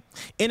Japan.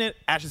 In it,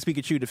 Ash's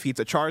Pikachu defeats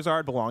a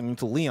Charizard belonging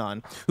to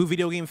Leon, who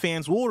video game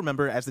fans will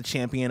remember as the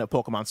champion of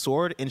Pokemon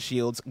Sword and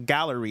Shield's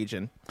Galar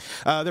region.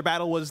 Their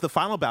battle was the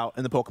final bout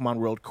in the Pokemon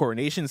World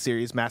Coronation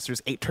Series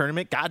Masters 8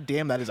 tournament. God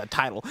damn, that is a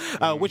title.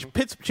 Which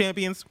pits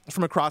champions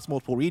from across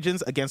multiple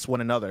regions against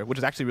one another, which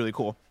is actually really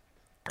cool.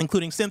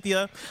 including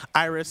Cynthia,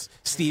 Iris,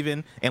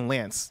 Steven, and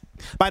Lance.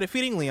 By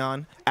defeating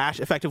Leon, Ash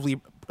effectively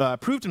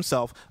proved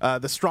himself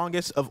the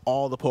strongest of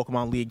all the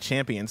Pokemon League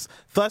champions,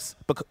 thus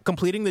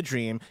completing the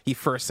dream he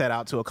first set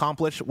out to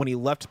accomplish when he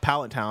left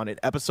Pallet Town in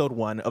episode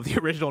 1 of the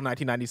original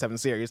 1997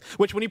 series.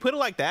 Which, when you put it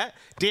like that,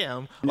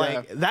 damn,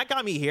 like that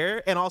got me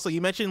here. And also,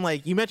 you mentioned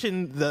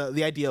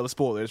the idea of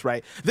spoilers,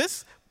 right?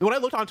 When I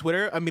looked on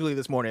Twitter immediately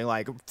this morning,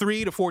 like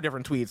 3 to 4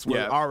 different tweets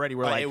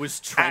were like, it was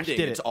trending. Ash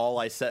did it's all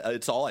I said.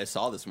 It's all I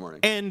saw this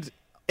morning. And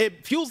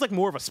it feels like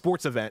more of a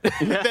sports event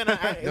than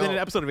an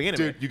episode of anime.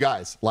 Dude, you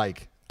guys,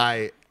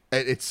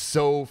 it's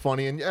so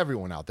funny, and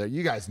everyone out there,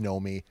 you guys know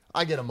me.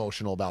 I get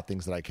emotional about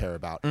things that I care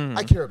about.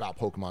 I care about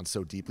Pokemon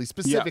so deeply,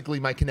 specifically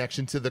my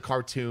connection to the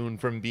cartoon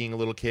from being a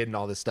little kid and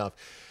all this stuff.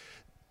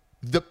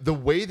 The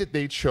way that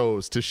they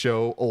chose to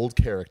show old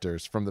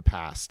characters from the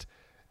past,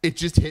 it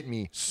just hit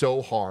me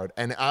so hard.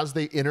 And as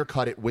they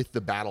intercut it with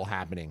the battle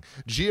happening,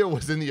 Gia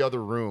was in the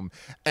other room,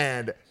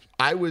 and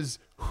I was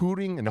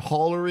hooting and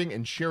hollering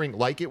and cheering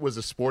like it was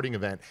a sporting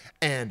event.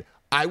 And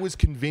I was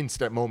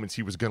convinced at moments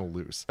he was going to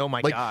lose. Oh,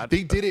 my God.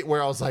 They did it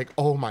where I was like,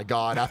 oh, my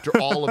God, after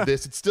all of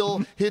this, it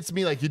still hits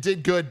me like you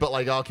did good, but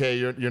like, okay,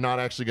 you're not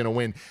actually going to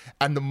win.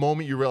 And the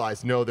moment you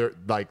realize, no, they're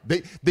like,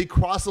 they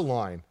cross a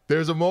line.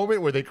 There's a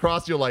moment where they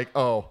cross, you're like,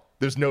 oh,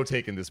 there's no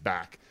taking this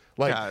back.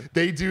 Like,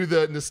 they do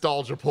the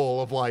nostalgia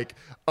pull of like,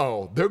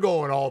 oh, they're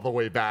going all the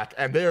way back,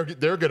 and they're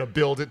going to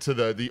build it to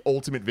the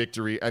ultimate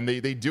victory, and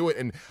they do it.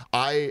 And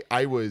I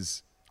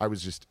was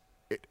just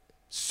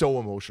so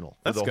emotional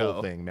for the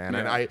whole thing, man.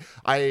 Yeah.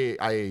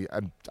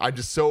 And I'm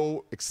just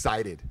so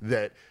excited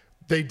that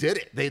they did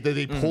it.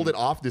 They pulled it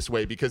off this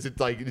way, because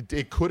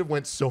it could have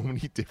went so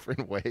many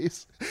different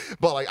ways.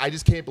 But like, I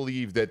just can't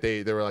believe that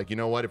they were like, you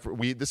know what,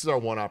 this is our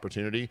one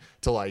opportunity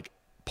to like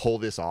pull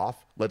this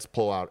off. Let's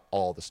pull out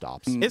all the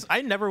stops.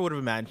 I never would have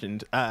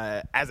imagined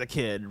as a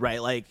kid,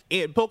 right? Like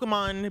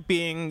Pokemon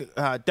being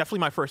definitely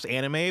my first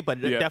anime, but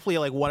definitely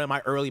like one of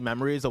my early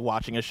memories of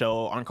watching a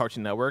show on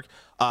Cartoon Network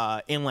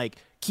and like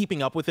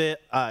keeping up with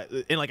it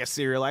in like a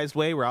serialized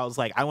way, where I was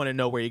like, I want to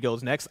know where he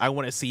goes next. I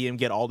want to see him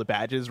get all the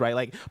badges, right?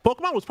 Like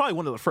Pokemon was probably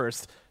one of the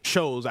first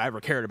shows I ever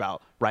cared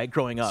about, right?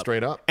 Growing up.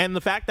 Straight up. And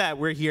the fact that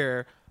we're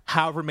here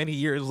however many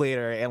years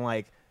later and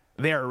like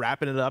they're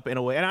wrapping it up in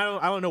a way, and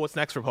I don't know what's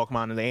next for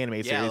Pokemon in the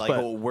anime series. Like,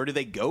 well, where do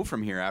they go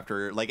from here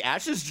after? Like,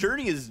 Ash's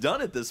journey is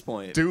done at this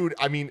point, dude.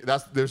 I mean,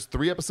 there's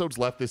 3 episodes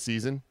left this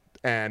season,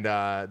 and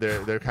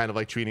they're kind of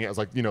like treating it as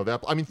like, you know,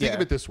 that. I mean, think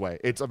of it this way: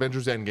 it's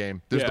Avengers Endgame.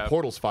 There's the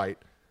Portals fight.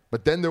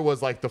 But then there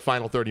was like the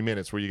final 30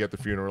 minutes where you get the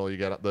funeral, you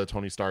get the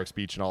Tony Stark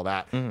speech and all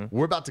that.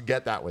 We're about to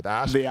get that with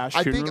Ash. The Ash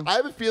funeral? I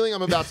have a feeling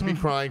I'm about to be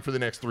crying for the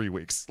next 3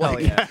 weeks.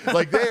 Like,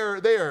 like they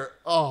are.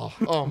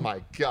 Oh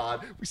my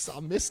God. We saw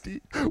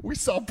Misty. We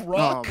saw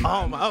Brock.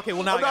 Okay.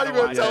 Well, now I'm not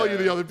even gonna tell you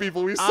the other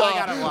people we saw. I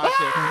gotta watch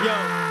it.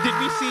 Yo, did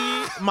we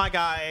see my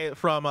guy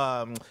from?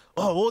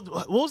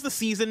 What was the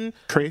season?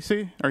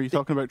 Tracy? Are you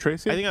talking about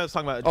Tracy? I think I was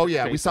talking about. Oh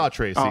yeah, we saw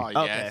Tracy. Oh,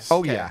 Okay. yes.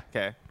 Oh yeah.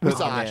 Okay. We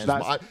saw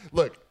Ash.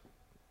 Look.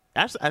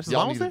 Ash's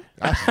mom was there?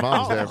 Ash's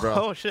mom's there, bro.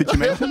 Oh shit! Did you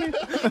mention me?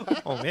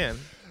 Oh man.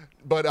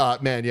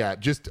 But man, yeah,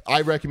 just I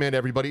recommend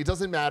everybody. It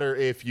doesn't matter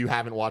if you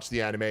haven't watched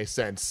the anime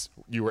since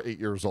you were 8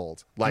 years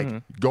old. Like,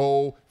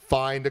 go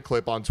find a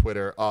clip on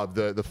Twitter of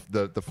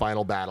the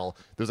final battle.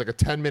 There's like a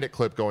 10-minute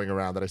clip going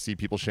around that I see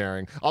people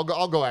sharing. I'll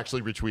go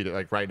actually retweet it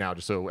like right now,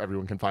 just so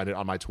everyone can find it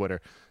on my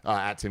Twitter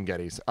at Tim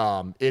Geddes.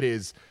 It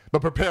is,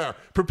 but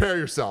prepare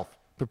yourself.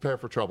 Prepare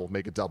for trouble.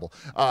 Make it double.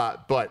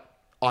 But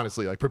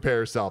honestly, like, prepare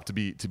yourself to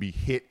be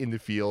hit in the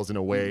feels in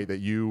a way that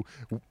you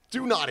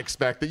do not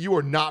expect, that you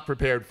are not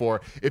prepared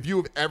for. If you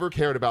have ever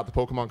cared about the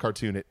Pokemon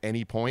cartoon at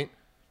any point,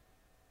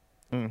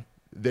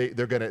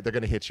 they're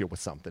gonna hit you with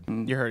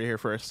something. You heard it here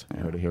first. I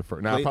heard it here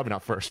first. No, probably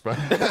not first, but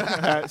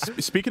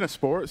Speaking of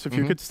sports, if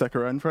you could stick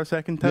around for a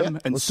second, Tim,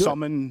 and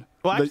summon.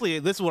 Well, actually,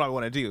 this is what I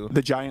want to do.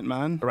 The giant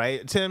man.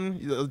 Right?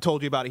 Tim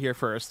told you about it here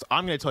first.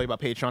 I'm going to tell you about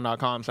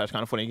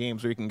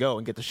patreon.com/kindoffunnygames, where you can go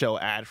and get the show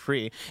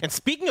ad-free. And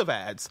speaking of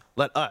ads,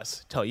 let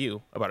us tell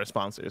you about our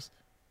sponsors.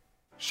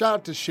 Shout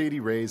out to Shady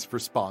Rays for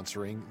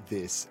sponsoring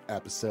this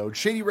episode.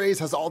 Shady Rays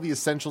has all the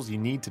essentials you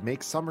need to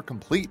make summer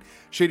complete.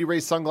 Shady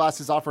Rays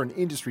sunglasses offer an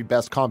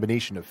industry-best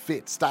combination of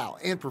fit, style,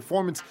 and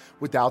performance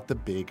without the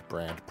big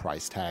brand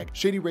price tag.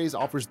 Shady Rays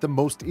offers the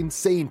most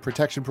insane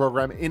protection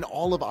program in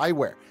all of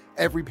eyewear.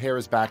 Every pair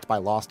is backed by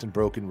lost and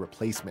broken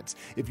replacements.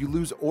 If you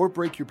lose or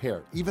break your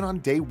pair, even on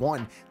day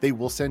 1, they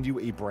will send you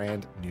a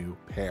brand new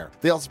pair.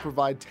 They also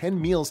provide 10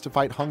 meals to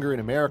fight hunger in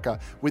America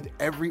with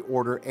every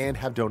order and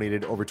have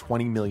donated over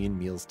 20 million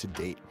meals to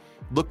date.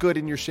 Look good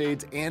in your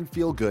shades and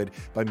feel good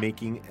by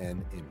making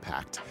an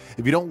impact.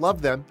 If you don't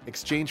love them,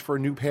 exchange for a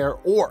new pair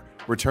or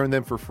return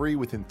them for free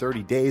within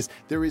 30 days.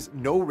 There is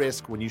no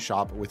risk when you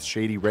shop with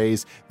Shady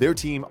Rays. Their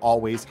team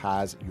always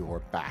has your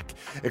back.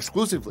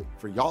 Exclusively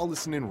for y'all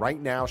listening right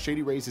now,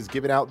 Shady Rays is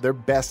giving out their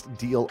best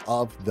deal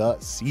of the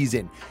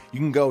season. You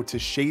can go to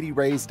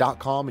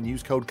shadyrays.com and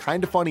use code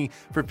KINDAFUNNY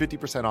for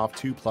 50% off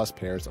 2+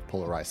 pairs of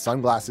polarized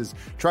sunglasses.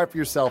 Try for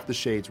yourself the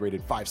shades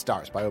rated 5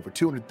 stars by over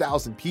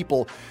 200,000 people.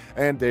 simple.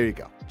 And there you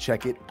go.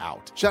 Check it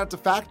out. Shout out to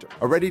Factor,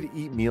 a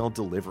ready-to-eat meal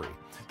delivery.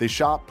 They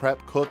shop,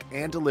 prep, cook,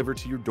 and deliver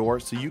to your door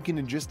so you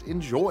can just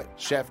enjoy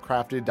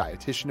chef-crafted,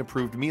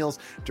 dietitian-approved meals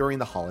during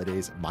the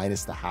holidays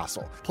minus the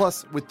hassle.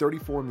 Plus, with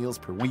 34 meals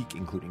per week,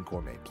 including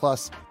Gourmet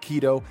Plus,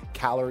 Keto,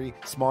 Calorie,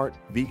 Smart,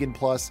 Vegan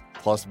Plus,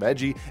 Plus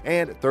Veggie,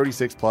 and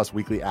 36 plus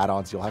weekly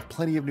add-ons, you'll have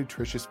plenty of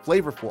nutritious,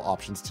 flavorful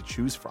options to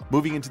choose from.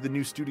 Moving into the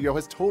new studio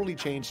has totally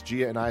changed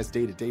Gia and I's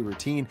day-to-day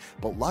routine,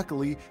 but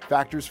luckily,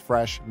 Factor's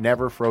fresh,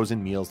 never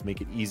frozen meals make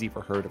it easy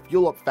for her to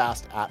fuel up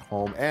fast at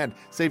home and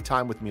save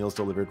time with meals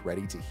delivered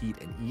ready to heat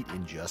and eat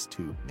in just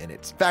 2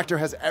 minutes. Factor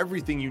has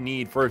everything you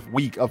need for a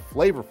week of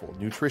flavorful,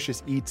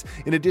 nutritious eats.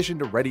 In addition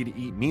to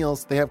ready-to-eat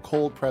meals, they have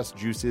cold-pressed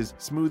juices,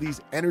 smoothies,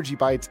 energy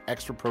bites,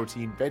 extra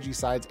protein, veggie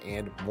sides,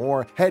 and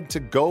more. Head to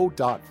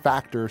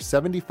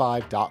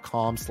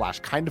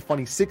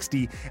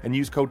go.factor75.com/kindafunny60 and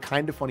use code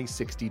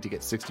kindafunny60 to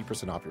get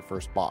 60% off your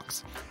first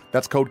box.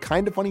 That's code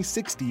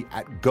kindafunny60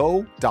 at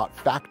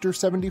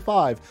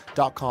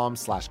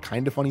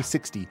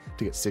go.factor75.com/kindafunny60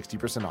 to get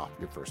 60% off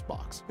your first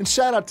box. And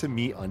shout out to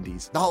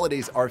MeUndies. The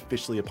holidays are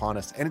officially upon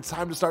us, and it's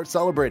time to start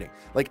celebrating,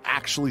 like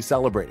actually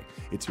celebrating.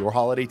 It's your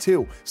holiday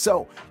too,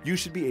 so you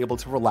should be able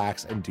to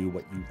relax and do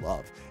what you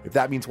love. If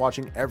that means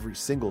watching every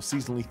single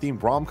seasonally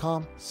themed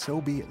rom-com,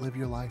 so be it. Live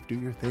your life, do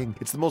your thing.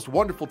 It's the most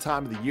wonderful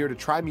time of the year to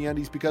try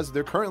MeUndies because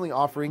they're currently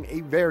offering a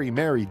very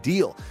merry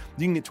deal.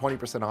 You can get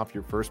 20% off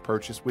your first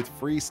purchase with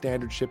free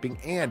standard shipping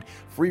and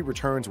free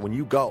returns when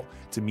you go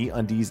to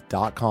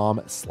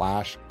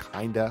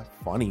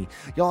MeUndies.com/kindafunny.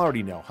 Y'all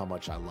already know how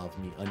much I love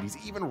MeUndies.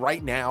 Even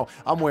right now,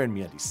 I'm wearing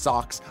MeUndies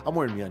socks, I'm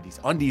wearing MeUndies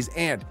undies,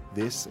 and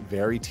this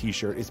very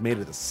t-shirt is made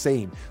of the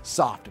same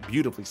soft,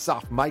 beautifully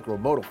soft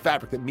micro-modal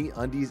fabric that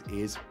MeUndies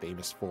is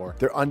famous for.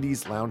 Their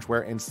undies,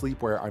 loungewear, and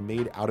sleepwear are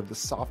made out of the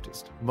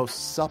softest,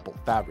 most supple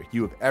fabric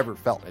you have ever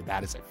felt, and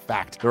that is a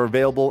fact. They're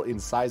available in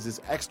sizes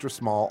extra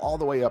small all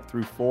the way up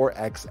through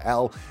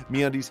 4XL.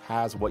 MeUndies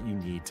has what you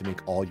need to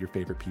make all your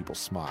favorite people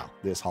smile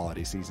this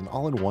holiday season,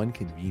 all in one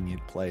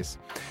convenient place.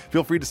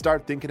 Feel free to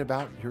start thinking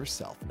about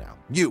yourself now.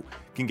 You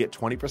can get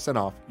 20%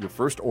 off your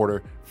first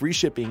order, free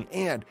shipping,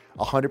 and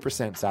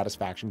 100%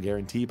 satisfaction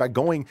guarantee by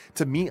going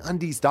to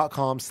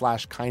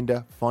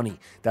MeUndies.com/kindafunny.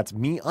 That's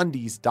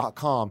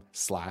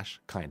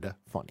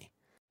MeUndies.com/kindafunny.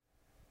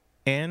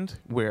 And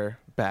we're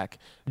back.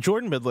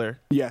 Jordan Midler.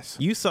 Yes.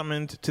 You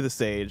summoned to the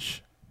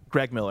stage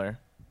Greg Miller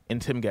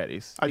and Tim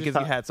Geddes because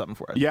you had something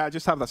for us. Yeah, I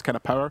just have this kind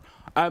of power.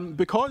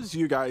 Because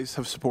you guys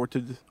have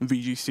supported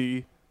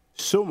VGC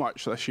so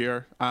much this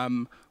year,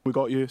 we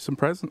got you some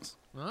presents.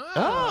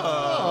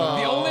 Oh.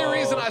 The only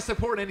reason I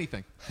support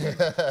anything.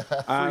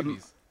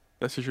 Freebies.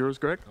 This is yours,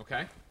 Greg.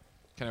 Okay.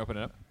 Can I open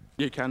it up?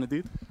 You can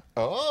indeed.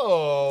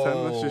 Oh.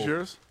 Tim, this is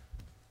yours.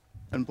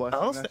 And bless.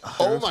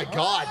 Oh my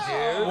God,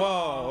 dude.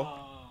 Whoa.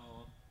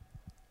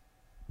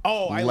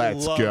 Oh, I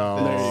Let's love go.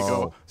 this. There you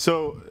go.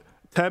 So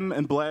Tim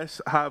and Bless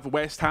have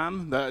West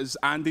Ham. That is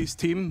Andy's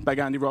team, Big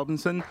Andy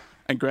Robinson.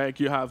 And Greg,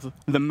 you have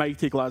the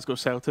mighty Glasgow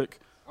Celtic,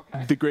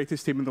 the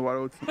greatest team in the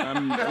world. There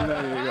you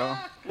go.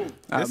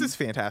 This is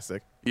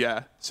fantastic.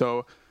 Yeah.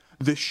 So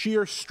the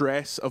sheer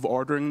stress of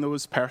ordering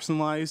those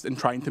personalized and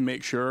trying to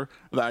make sure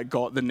that I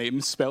got the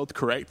names spelled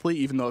correctly,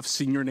 even though I've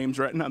seen your names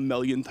written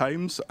 1,000,000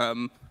 times.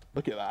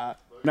 Look at that.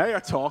 Now you're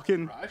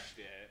talking.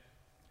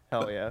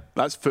 Hell yeah.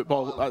 That's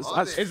football.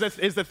 That's Is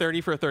the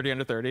 30 for a 30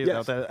 under 30?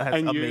 yes. That's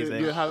And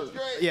amazing. You have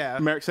yeah.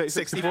 Merrick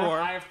 64.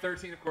 I have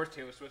 13, of course,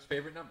 Taylor Swift's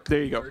favorite number.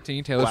 There you go.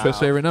 13, Taylor Swift's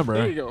favorite number.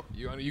 There you go.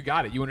 You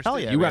got it. You understand.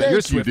 Hell yeah, You got man. it.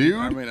 You're Thank you, Swiftie. dude.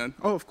 I mean,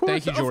 of course.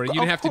 Thank you, Jordan. You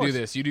didn't have to do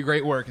this. You do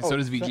great work, and so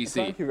does VGC.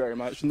 Thank you very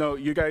much. No,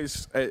 you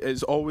guys,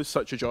 it's always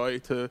such a joy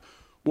to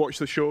watch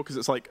the show because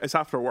it's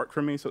after work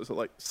for me, so it's at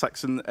like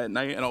 6 at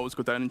night, and I always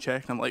go down and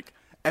check. And I'm like,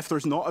 if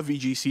there's not a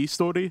VGC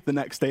story the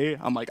next day,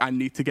 I'm like, I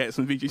need to get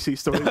some VGC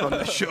stories on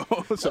this show.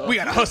 So We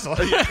got to hustle.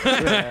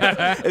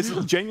 it's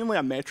genuinely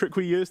a metric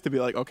we use to be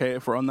like, okay,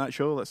 if we're on that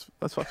show, let's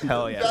fucking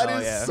Hell yeah. That Oh,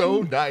 is yeah.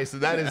 so nice.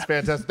 That is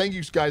fantastic. Thank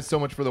you guys so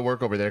much for the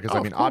work over there because,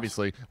 I mean,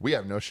 obviously, we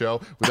have no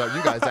show without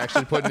you guys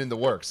actually putting in the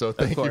work. So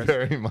thank you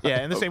very much.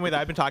 Yeah, in the same way that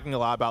I've been talking a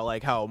lot about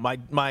like how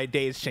my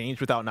days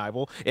changed without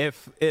Nival.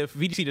 If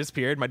VGC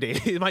disappeared, my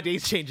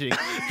day's changing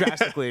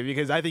drastically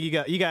because I think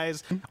you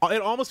guys.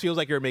 It almost feels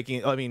like you're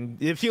making. I mean,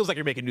 it feels like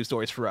you're making new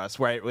stories for us,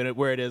 right?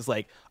 Where it is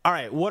like, all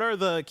right, what are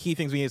the key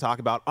things we need to talk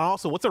about? And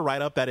also, what's a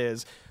write up that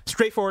is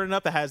straightforward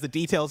enough, that has the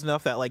details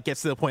enough, that like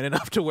gets to the point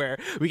enough to where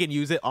we can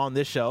use it on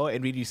this show.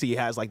 And VGC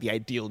has like the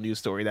ideal news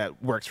story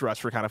that works for us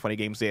for Kind of Funny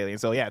Games Daily.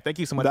 And so yeah, thank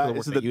you so much for the work That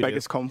is that the you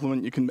biggest do.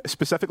 compliment you can,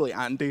 specifically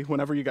Andy,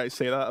 whenever you guys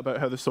say that about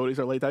how the stories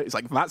are laid out. It's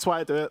like, that's why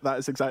I do it. That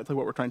is exactly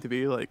what we're trying to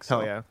be. Like, so.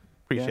 Hell yeah,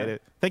 appreciate Yeah.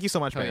 it. Thank you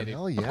so much, man.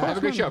 Hell yeah. Have a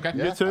great show, okay?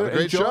 Yeah. You too. Have a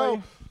great Enjoy.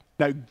 show.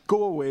 Now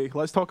go away.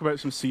 Let's talk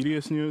about some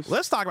serious news.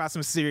 Let's talk about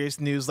some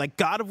serious news, like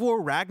God of War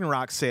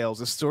Ragnarok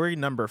sales, is story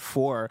number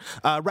 4.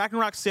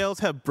 Ragnarok sales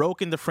have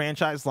broken the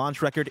franchise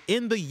launch record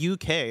in the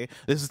UK.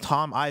 This is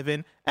Tom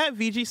Ivan at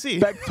VGC.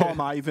 Big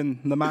Tom Ivan,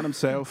 the man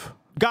himself.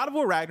 God of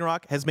War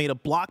Ragnarok has made a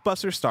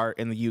blockbuster start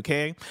in the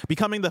UK,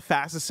 becoming the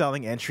fastest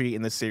selling entry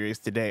in the series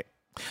to date.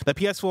 The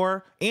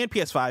PS4 and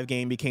PS5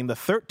 game became the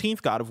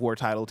 13th God of War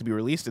title to be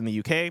released in the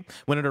UK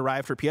when it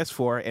arrived for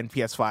PS4 and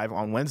PS5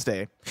 on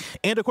Wednesday.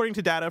 And according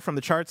to data from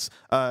the charts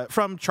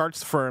firm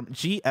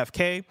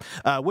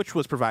GFK, which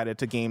was provided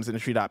to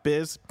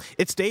GamesIndustry.biz,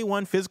 its day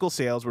one physical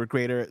sales were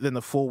greater than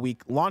the full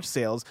week launch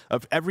sales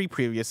of every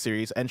previous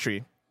series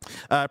entry.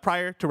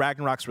 Prior to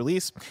Ragnarok's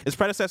release, its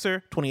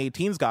predecessor,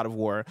 2018's God of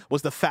War,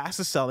 was the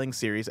fastest-selling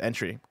series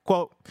entry.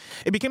 Quote,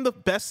 it became the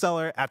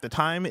best-seller at the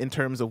time in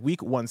terms of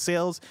week one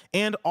sales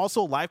and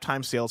also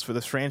lifetime sales for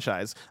this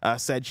franchise,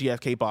 said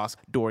GFK boss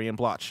Dorian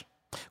Bloch.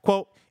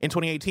 Quote, in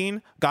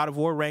 2018, God of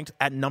War ranked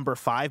at number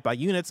 5 by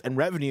units and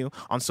revenue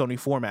on Sony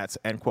formats,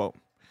 end quote.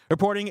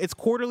 Reporting its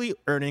quarterly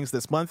earnings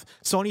this month,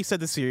 Sony said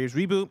the series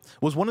reboot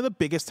was one of the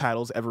biggest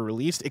titles ever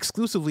released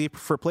exclusively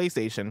for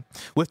PlayStation,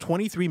 with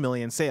 23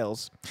 million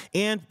sales,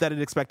 and that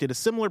it expected a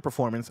similar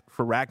performance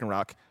for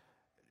Ragnarok.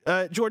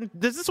 Jordan,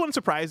 does this one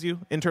surprise you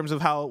in terms of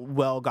how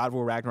well God of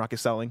War Ragnarok is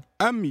selling?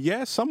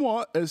 Yeah,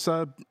 somewhat. It's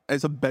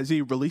a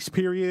busy release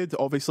period.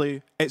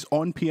 Obviously, it's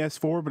on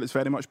PS4, but it's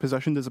very much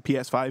positioned as a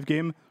PS5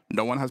 game.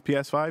 No one has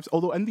PS5s,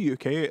 although in the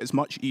UK, it's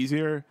much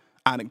easier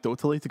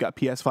anecdotally to get a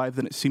PS5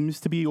 than it seems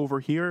to be over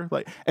here.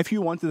 Like, if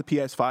you wanted a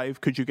PS5,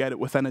 could you get it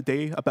within a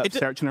day? A bit of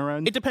searching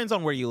around. It depends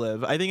on where you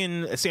live. I think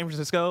in San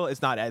Francisco,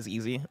 it's not as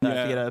easy to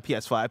get a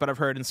PS5, but I've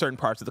heard in certain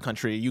parts of the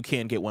country, you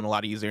can get one a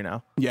lot easier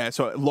now. Yeah,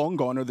 so long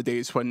gone are the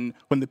days when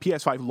the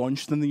PS5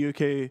 launched in the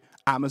UK,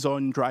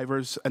 Amazon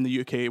drivers in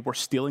the UK were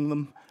stealing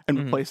them and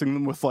replacing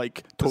them with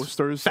like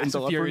toasters and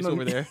delivering them.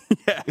 Over there.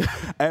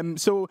 Yeah.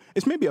 So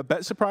it's maybe a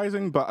bit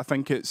surprising, but I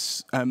think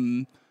it's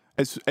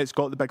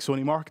got the big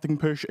Sony marketing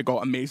push. It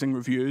got amazing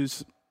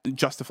reviews,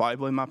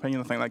 justifiably in my opinion.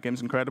 I think that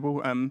game's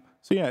incredible.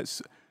 So yeah,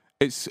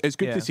 it's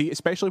good to see,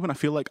 especially when I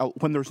feel like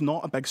when there's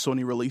not a big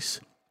Sony release,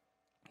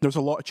 there's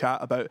a lot of chat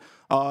about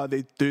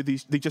they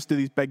just do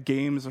these big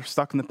games. They're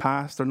stuck in the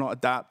past. They're not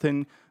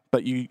adapting.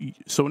 But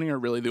Sony are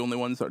really the only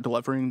ones that are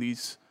delivering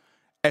these.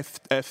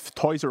 If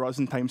Toys R Us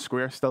in Times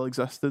Square still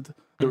existed,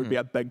 there would be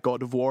a big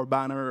God of War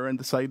banner around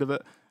the side of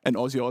it, and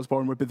Ozzy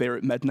Osbourne would be there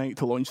at midnight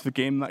to launch the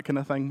game, that kind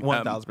of thing.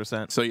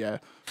 1000%. So yeah,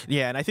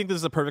 and I think this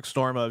is a perfect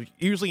storm of,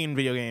 usually in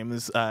video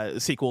games,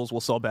 sequels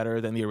will sell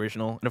better than the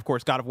original, and of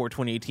course, God of War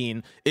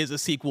 2018 is a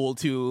sequel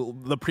to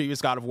the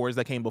previous God of Wars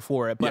that came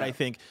before it. But I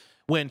think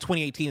when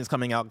 2018 is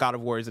coming out, God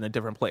of War is in a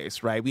different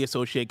place, right? We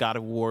associate God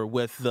of War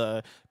with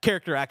the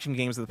character action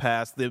games of the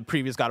past. The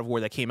previous God of War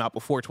that came out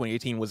before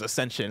 2018 was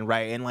Ascension,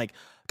 right? And like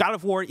God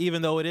of War,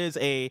 even though it is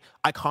a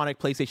iconic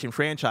PlayStation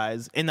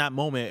franchise, in that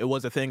moment, it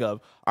was a thing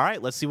of, all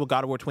right, let's see what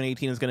God of War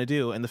 2018 is going to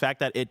do. And the fact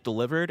that it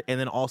delivered and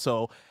then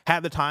also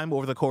had the time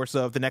over the course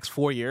of the next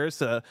 4 years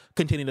to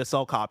continue to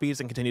sell copies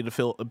and continue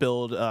to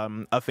build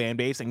a fan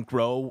base and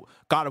grow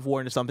God of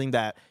War into something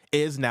that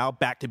is now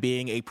back to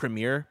being a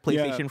premier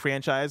PlayStation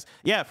franchise.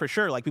 Yeah, for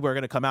sure. Like, people are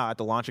going to come out at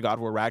the launch of God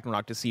of War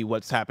Ragnarok to see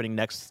what's happening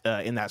next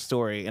in that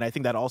story. And I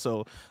think that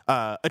also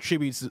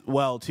attributes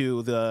well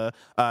to the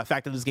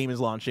fact that this game is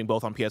launching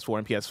both on PS4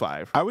 and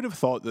PS5. I would have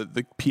thought that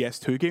the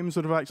PS2 games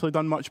would have actually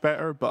done much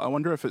better, but I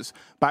wonder if it's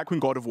back when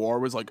God of War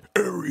was like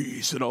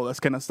Ares and all this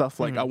kind of stuff.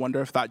 Like, I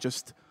wonder if that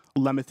just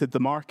limited the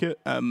market.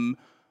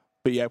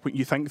 But yeah, when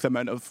you think the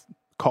amount of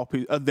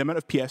the amount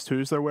of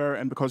PS2s there were,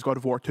 and because God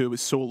of War 2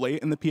 was so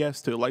late in the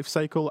PS2 life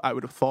cycle, I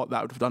would have thought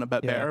that would have done a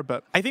bit better.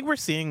 But I think we're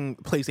seeing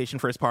PlayStation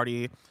first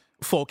party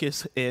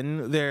focus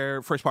in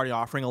their first party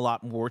offering a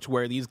lot more to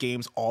where these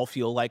games all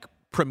feel like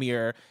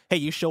premiere. Hey,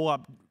 you show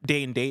up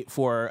day and date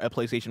for a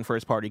PlayStation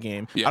first party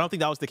game. I don't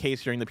think that was the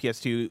case during the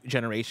PS2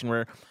 generation,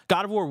 where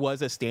God of War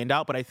was a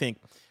standout, but I think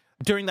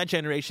during that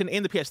generation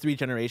and the PS3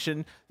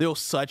 generation, there was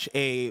such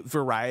a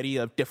variety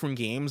of different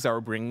games that were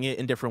bringing it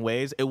in different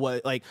ways. It was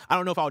like, I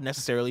don't know if I would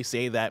necessarily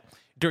say that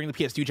during the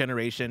PS2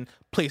 generation,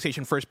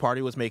 PlayStation first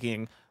party was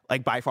making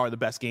like by far the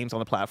best games on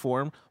the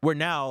platform, where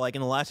now, like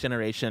in the last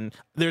generation,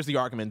 there's the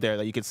argument there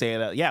that you could say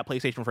that, yeah,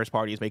 PlayStation first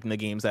party is making the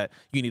games that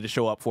you need to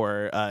show up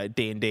for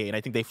day and day. And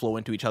I think they flow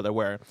into each other,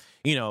 where,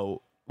 you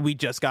know, we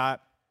just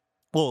got,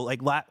 well,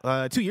 like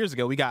 2 years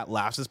ago, we got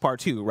Last of Us Part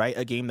 2, right?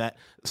 A game that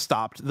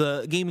stopped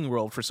the gaming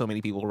world for so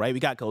many people, right?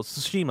 We got Ghost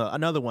of Tsushima,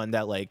 another one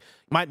that like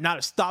might not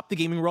have stopped the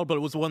gaming world, but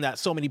it was one that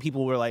so many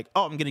people were like,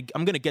 oh, I'm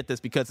gonna get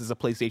this because it's a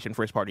PlayStation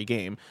first party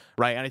game,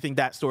 right? And I think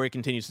that story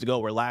continues to go,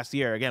 where last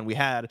year, again, we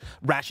had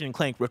Ratchet and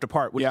Clank Rift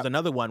Apart, which is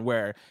another one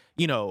where,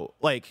 you know,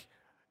 like,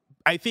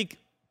 I think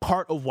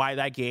part of why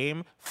that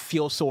game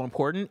feels so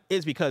important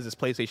is because it's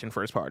PlayStation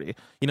first party,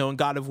 you know, and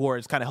God of War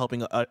is kind of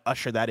helping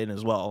usher that in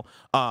as well.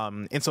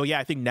 And so, yeah,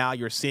 I think now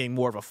you're seeing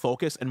more of a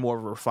focus and more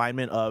of a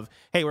refinement of,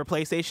 hey, we're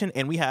PlayStation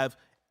and we have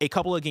a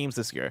couple of games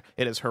this year.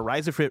 It is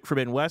Horizon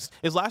Forbidden West,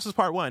 it's Last of Us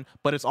Part 1,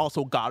 but it's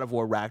also God of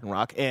War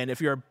Ragnarok. And if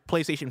you're a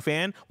PlayStation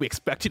fan, we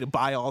expect you to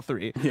buy all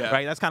three,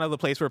 right? That's kind of the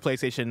place where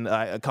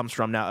PlayStation comes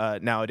from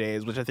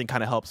nowadays, which I think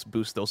kind of helps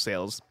boost those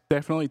sales.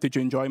 Definitely. Did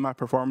you enjoy my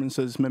performance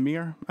as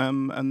Mimir?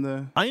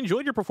 I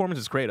enjoyed your performance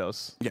as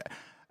Kratos. Yeah.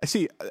 I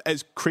see,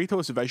 it's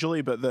Kratos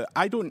visually, but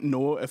I don't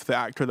know if the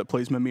actor that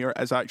plays Mimir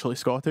is actually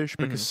Scottish,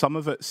 because some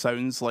of it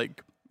sounds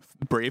like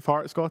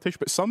Braveheart Scottish,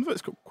 but some of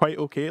it's quite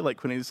okay.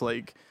 Like when he's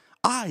like,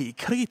 "Aye,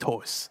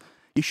 Kratos,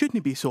 you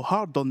shouldn't be so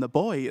hard on the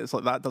boy." It's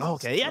like that.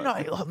 Okay, yeah, no,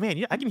 I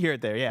can hear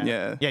it there.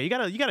 Yeah, You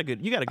got a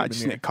good. I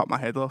just need to cut my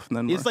head off, and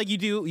then it's like you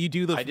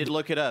do the. I did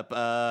look it up.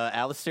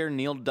 Alistair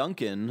Neil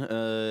Duncan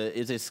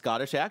is a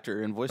Scottish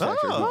actor and voice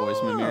actor who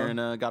voiced Mimir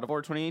in God of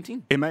War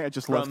 2018. He might have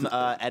just From lived.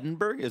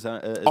 Edinburgh. Is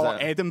that?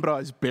 Edinburgh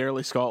is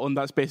barely Scotland.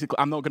 That's basically.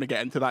 I'm not going to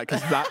get into that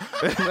because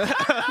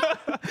that.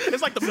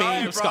 It's like the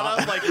main of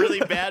Scotland. Like really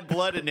bad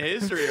blood in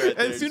history right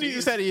there. As soon as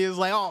you said it, he was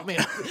like, "Oh man,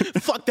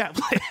 fuck that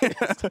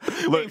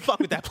place. Look, fuck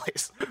with that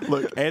place."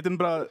 Look,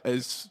 Edinburgh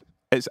is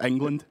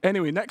England.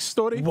 Anyway, next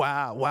story.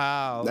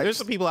 Wow. There's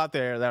some people out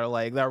there that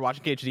are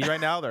watching KHD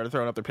right now. They're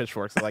throwing up their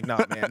pitchforks. They're like,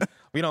 "No, man,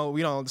 we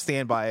don't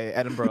stand by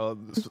Edinburgh."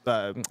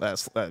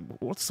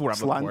 What's the word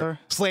I'm looking for?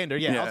 Slander.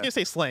 Yeah, I was gonna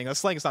say slang.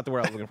 Slang is not the word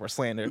I was looking for.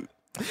 Slander.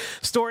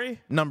 Story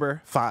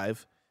number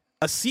 5.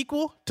 A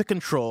sequel to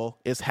Control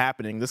is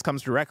happening. This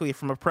comes directly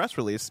from a press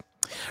release.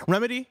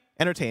 Remedy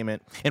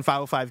Entertainment and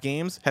 505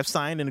 Games have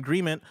signed an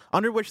agreement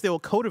under which they will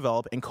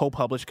co-develop and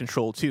co-publish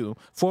Control 2,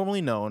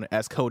 formerly known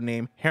as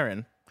codename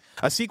Heron,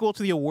 a sequel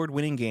to the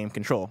award-winning game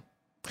Control.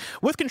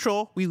 With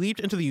Control, we leaped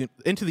into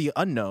the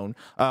unknown.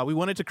 We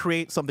wanted to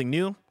create something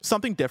new,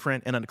 something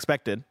different and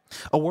unexpected,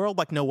 a world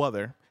like no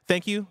other.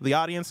 Thank you, the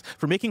audience,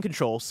 for making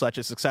Control such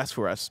a success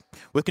for us.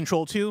 With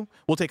Control 2,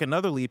 we'll take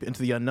another leap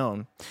into the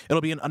unknown. It'll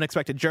be an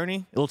unexpected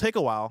journey. It'll take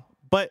a while,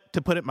 but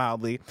to put it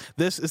mildly,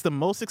 this is the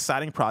most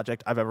exciting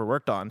project I've ever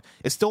worked on.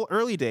 It's still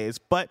early days,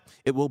 but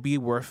it will be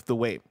worth the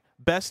wait.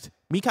 Best,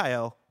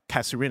 Mikhail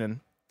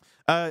Kasurinen.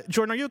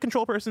 Jordan, are you a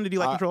Control person? Did you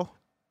like Control?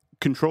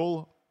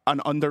 Control, an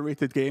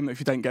underrated game. If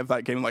you didn't give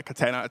that game like a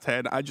 10 out of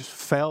 10, I just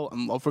fell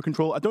in love with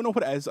Control. I don't know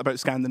what it is about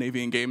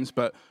Scandinavian games,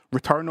 but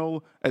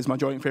Returnal is my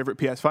joint favorite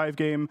PS5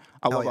 game.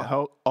 I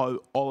love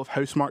all of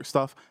Housemarque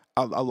stuff.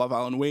 I love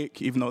Alan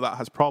Wake, even though that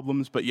has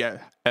problems. But yeah,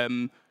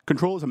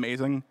 Control is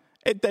amazing.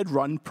 It did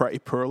run pretty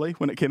poorly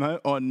when it came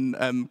out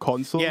on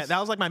consoles. Yeah, that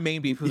was like my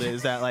main beef with it,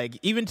 is that like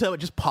even to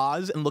just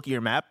pause and look at your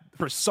map,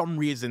 for some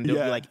reason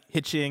there'll be like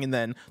hitching and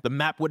then the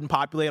map wouldn't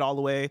populate all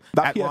the way.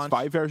 That PS5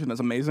 launch version is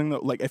amazing.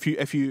 Like if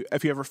you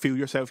ever feel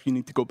yourself you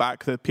need to go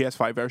back, the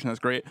PS5 version is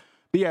great.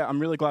 But yeah, I'm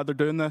really glad they're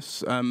doing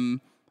this.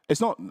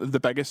 It's not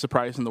the biggest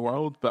surprise in the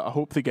world, but I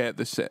hope they get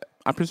this.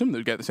 I presume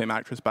they'll get the same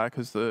actress back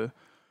as the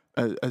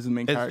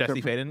main character.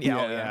 Jesse Faden?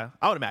 Yeah.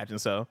 I would imagine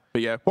so.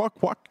 But yeah, what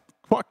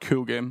a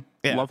cool game.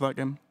 Yeah. Love that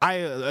game. I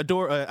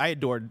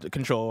adored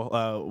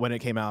Control when it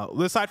came out.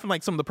 Aside from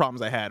like some of the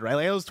problems I had, right?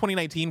 Like it was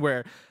 2019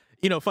 where,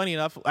 funny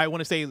enough, I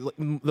want to say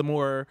the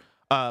more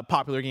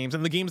popular games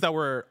and the games that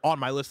were on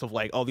my list of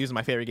like, oh, these are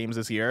my favorite games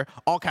this year,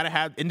 all kind of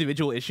had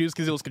individual issues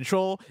because it was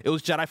Control, it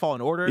was Jedi Fallen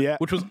Order,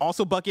 which was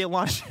also buggy at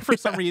launch for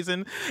some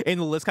reason, and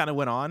the list kind of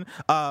went on.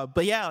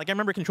 But yeah, like I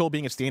remember Control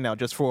being a standout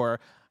just for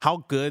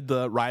how good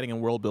the writing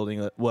and world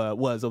building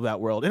was of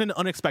that world in an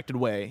unexpected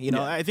way.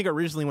 I think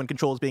originally when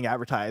Control was being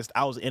advertised,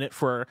 I was in it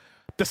for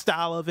the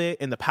style of it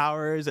and the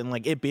powers and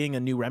like it being a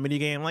new Remedy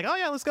game. I'm like, oh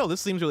yeah, let's go. This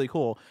seems really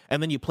cool.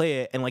 And then you play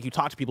it and like you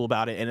talk to people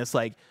about it and it's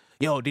like,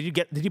 yo, did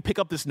you pick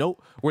up this note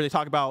where they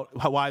talk about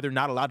why they're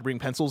not allowed to bring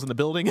pencils in the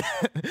building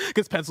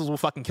because pencils will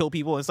fucking kill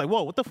people? And it's like,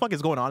 whoa, what the fuck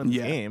is going on in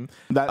this game?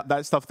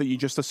 That stuff that you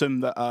just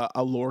assume that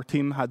a lore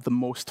team had the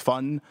most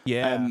fun.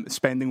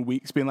 Spending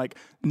weeks being like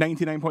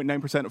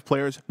 99.9% of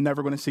players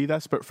never going to see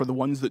this, but for the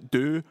ones that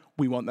do,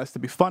 we want this to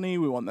be funny.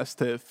 We want this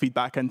to feed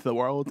back into the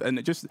world, and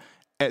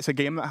it's a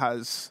game that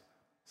has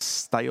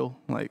style,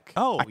 like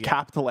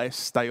capital S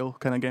style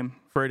kind of game.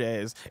 For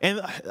days. And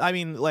I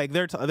mean, like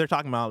they're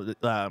talking about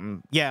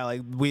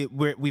like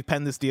we've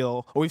penned this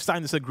deal, or we've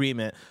signed this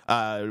agreement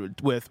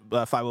with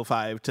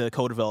 505 to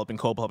co-develop and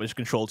co-publish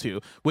Control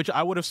 2, which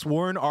I would have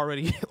sworn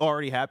already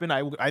happened.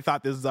 I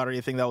thought this is already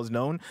a thing that was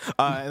known,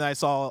 and I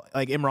saw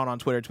like Imran on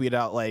Twitter tweet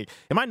out like,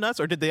 am I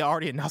nuts or did they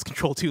already announce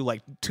Control 2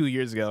 like 2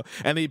 years ago?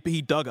 And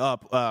he dug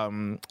up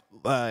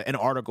an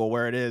article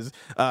where it is,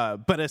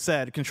 but it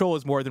said Control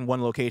is more than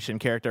one location,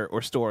 character,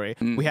 or story.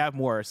 We have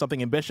more,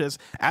 something ambitious.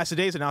 As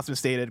today's announcement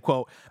stated,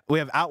 quote, we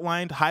have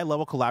outlined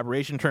high-level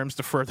collaboration terms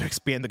to further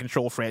expand the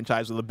Control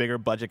franchise with a bigger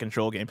budget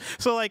Control game.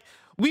 So like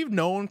we've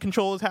known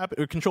Control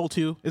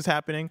 2 is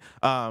happening,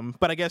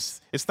 but I guess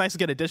it's nice to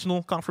get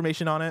additional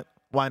confirmation on it.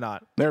 Why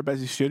not? They're a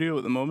busy studio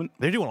at the moment.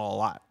 They're doing a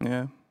lot.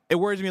 Yeah, it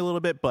worries me a little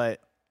bit, but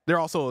they're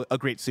also a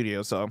great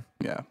studio. So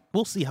yeah,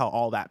 we'll see how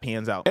all that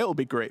pans out. It'll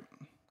be great.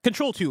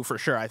 Control 2 for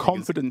sure. I think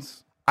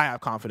confidence. I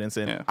have confidence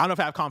in. I don't know if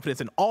I have confidence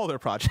in all their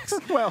projects.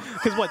 Well,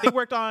 because they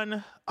worked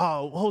on.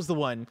 Oh, what was the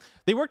one?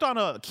 They worked on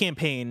a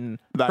campaign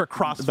for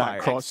Crossfire.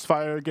 That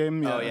Crossfire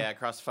game. Yeah. Oh yeah,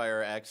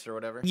 Crossfire X or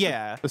whatever.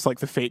 Yeah, it's like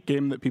the fake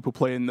game that people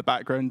play in the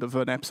background of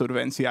an episode of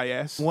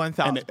NCIS.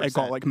 1,000%. And it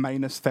got like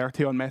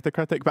 -30 on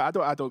Metacritic. But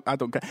I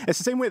don't. It's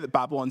the same way that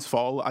Babylon's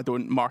Fall. I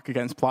don't mark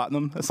against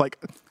Platinum. It's like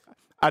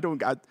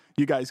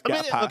You guys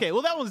get a pass. Okay,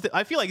 well,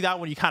 I feel like that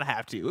one you kind of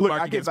have to. Look,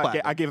 I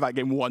gave that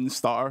game 1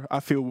 star. I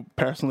feel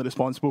personally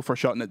responsible for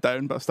shutting it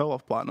down, but I still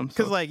love Platinum.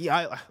 Because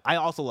I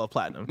also love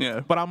Platinum. Yeah.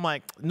 But I'm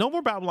like, no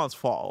more Babylon's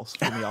Falls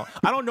for me.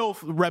 I don't know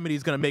if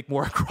Remedy's gonna make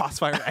more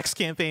Crossfire X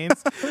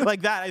campaigns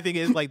like that. I think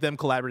is like them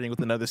collaborating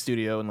with another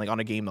studio and like on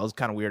a game that was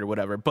kind of weird or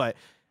whatever. But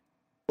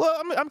well,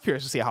 I'm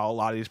curious to see how a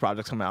lot of these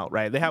projects come out.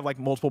 Right? They have like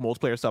multiple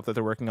multiplayer stuff that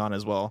they're working on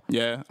as well.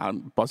 Yeah,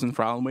 I'm buzzing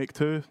for Alan Wake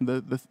 2.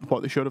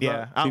 What they showed of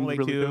that. Alan Wake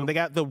really 2. cool. They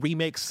got the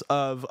remakes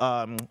of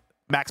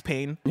Max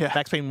Payne. Yeah.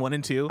 Max Payne 1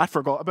 and 2. I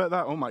forgot about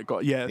that. Oh my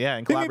god. Yeah. Yeah,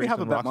 and they maybe collaboration have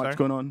a with bit Rockstar. much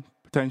going on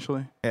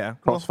potentially. Yeah.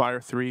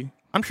 Crossfire 3.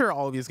 I'm sure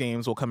all of these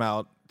games will come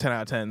out 10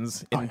 out of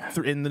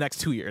 10s in the next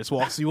 2 years.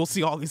 Well, so you will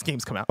see all these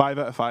games come out. 5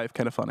 out of 5,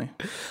 kind of funny.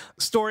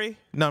 Story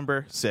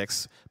number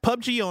 6.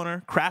 PUBG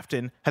owner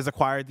Krafton has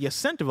acquired the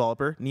Ascent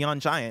developer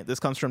Neon Giant. This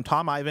comes from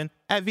Tom Ivan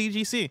at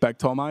VGC. Big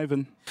Tom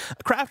Ivan.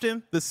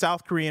 Krafton, the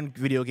South Korean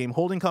video game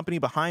holding company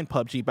behind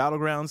PUBG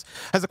Battlegrounds,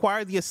 has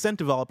acquired the Ascent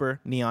developer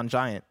Neon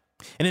Giant.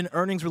 In an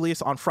earnings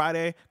release on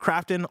Friday,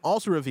 Krafton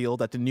also revealed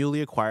that the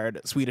newly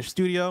acquired Swedish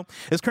studio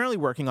is currently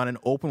working on an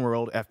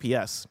open-world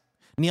FPS.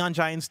 Neon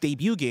Giant's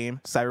debut game,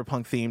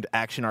 cyberpunk-themed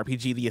action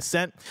RPG The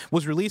Ascent,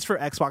 was released for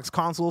Xbox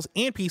consoles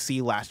and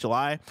PC last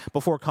July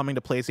before coming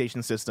to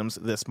PlayStation systems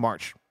this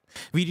March.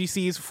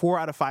 VGC's 4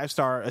 out of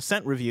 5-star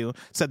Ascent review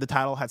said the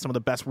title had some of the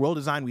best world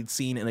design we'd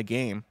seen in a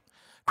game.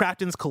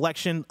 Krafton's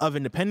collection of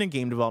independent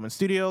game development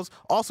studios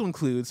also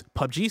includes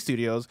PUBG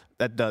Studios,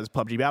 that does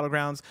PUBG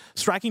Battlegrounds,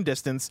 Striking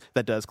Distance,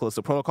 that does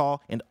Callisto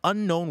Protocol, and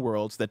Unknown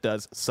Worlds, that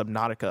does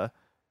Subnautica.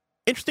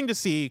 Interesting to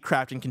see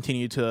Krafton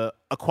continue to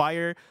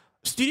acquire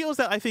studios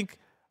that I think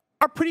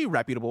are pretty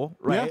reputable,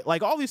 right? Yeah.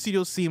 Like all these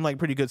studios seem like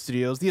pretty good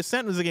studios. The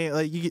Ascent was a game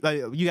like you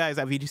guys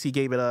at VGC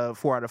gave it a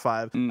 4 out of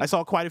 5. I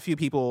saw quite a few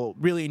people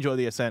really enjoy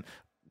The Ascent.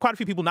 Quite a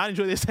few people not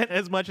enjoy The Ascent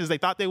as much as they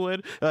thought they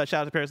would. Shout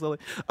out to Paris Lily.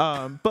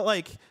 But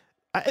like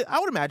I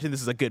would imagine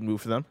this is a good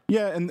move for them.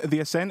 Yeah, and The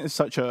Ascent is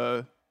such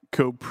a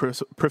cool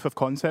proof of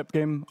concept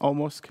game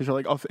almost, because you're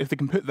like, oh, if they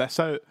can put this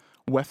out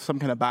with some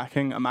kind of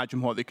backing,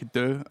 imagine what they could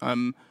do.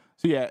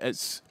 So yeah,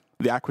 it's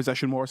the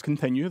acquisition wars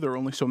continue. There are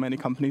only so many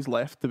companies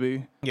left to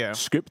be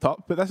scooped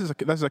up, but this is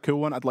a cool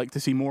one. I'd like to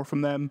see more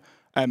from them.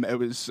 It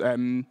was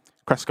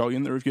Chris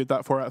Scullion that reviewed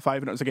that 4 out of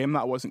 5, and it was a game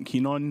that I wasn't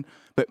keen on.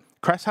 But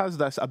Chris has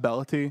this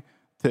ability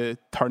to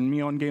turn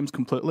me on games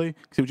completely,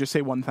 because he'll just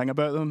say one thing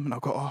about them, and I'll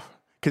go, oh.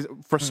 Because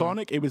for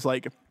Sonic, it was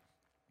like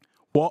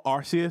what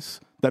Arceus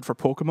did for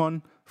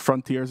Pokemon,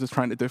 Frontiers is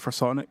trying to do for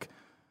Sonic.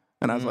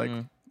 And I was like,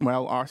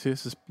 well,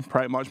 Arceus is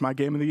pretty much my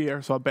game of the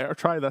year, so I better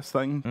try this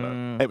thing.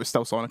 But it was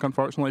still Sonic,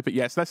 unfortunately. But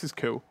yes, this is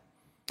cool.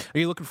 Are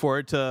you looking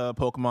forward to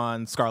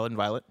Pokemon Scarlet and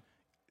Violet?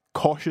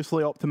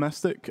 Cautiously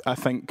optimistic. I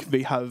think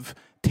they have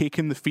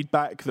taken the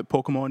feedback that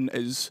Pokemon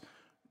is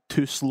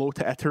too slow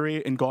to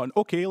iterate and gone,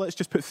 okay, let's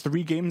just put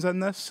 3 games in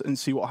this and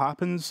see what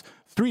happens.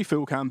 3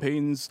 full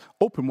campaigns,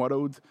 open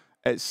world.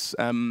 It's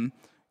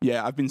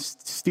I've been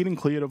steering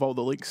clear of all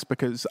the leaks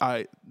because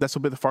this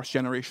will be the first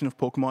generation of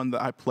Pokemon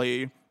that I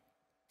play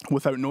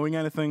without knowing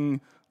anything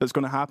that's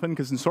going to happen.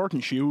 Because in Sword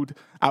and Shield,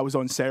 I was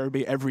on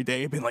Cerebi every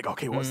day, being like,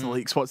 okay, what's the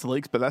leaks?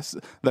 But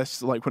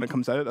this like when it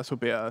comes out, this will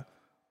be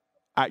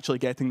actually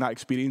getting that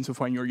experience of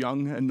when you're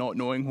young and not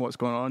knowing what's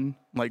going on,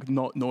 like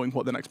not knowing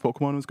what the next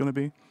Pokemon is going to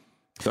be.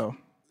 So.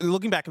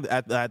 Looking back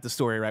at the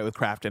story, right, with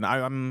Krafton,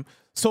 I'm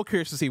so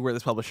curious to see where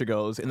this publisher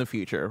goes in the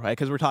future, right?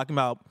 Because we're talking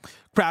about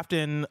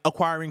Krafton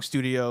acquiring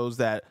studios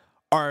that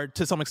are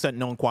to some extent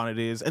known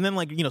quantities, and then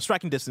like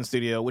Striking Distance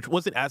Studio, which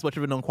wasn't as much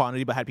of a known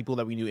quantity but had people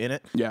that we knew in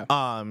it. Yeah.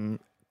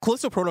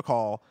 Callisto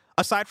Protocol,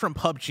 aside from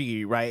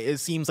PUBG, right, it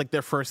seems like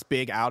their first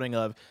big outing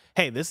of,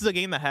 hey, this is a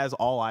game that has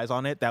all eyes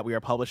on it that we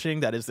are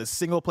publishing. That is this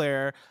single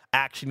player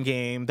action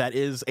game that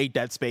is a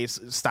Dead Space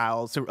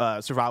style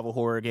survival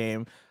horror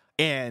game,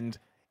 and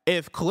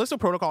if Callisto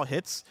Protocol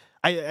hits,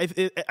 I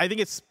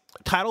think it's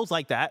titles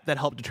like that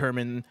help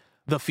determine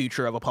the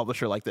future of a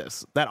publisher like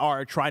this, that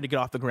are trying to get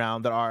off the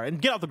ground,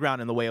 and get off the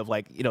ground in the way of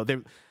like,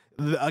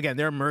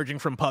 they're emerging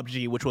from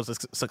PUBG, which was a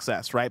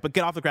success, right? But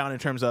get off the ground in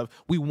terms of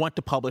we want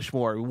to publish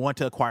more, we want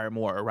to acquire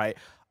more, right?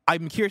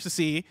 I'm curious to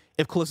see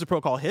if Callisto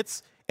Protocol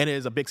hits and it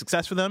is a big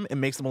success for them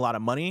and makes them a lot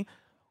of money.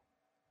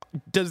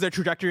 Does their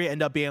trajectory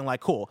end up being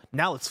like, cool,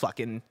 now let's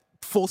fucking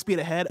full speed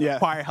ahead,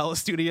 acquire hella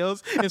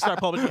studios and start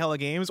publishing hella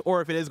games?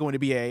 Or if it is going to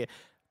be a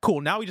cool,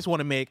 now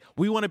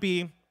we want to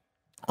be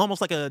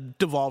almost like a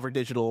Devolver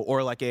Digital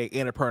or like a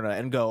Annapurna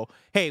and go,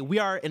 hey, we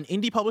are an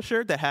indie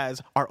publisher that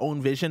has our own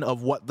vision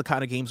of what the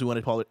kind of games we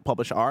want to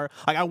publish are.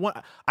 Like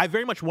I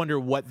very much wonder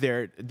what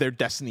their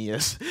destiny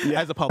is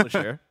as a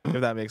publisher,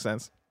 if that makes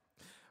sense.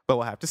 But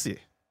we'll have to see.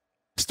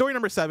 Story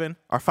number 7,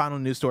 our final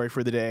news story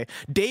for the day.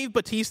 Dave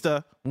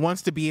Bautista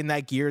wants to be in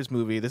that Gears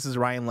movie. This is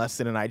Ryan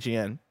Leston and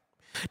IGN.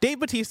 Dave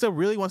Bautista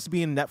really wants to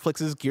be in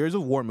Netflix's Gears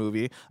of War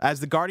movie, as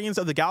the Guardians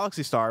of the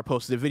Galaxy star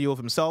posted a video of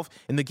himself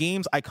in the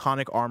game's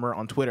iconic armor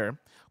on Twitter.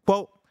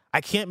 Quote, "I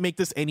can't make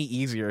this any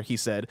easier," he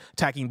said,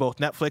 tagging both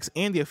Netflix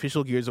and the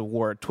official Gears of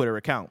War Twitter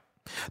account.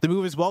 The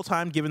move is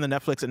well-timed given the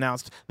Netflix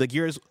announced the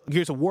Gears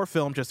of War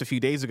film just a few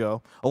days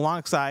ago,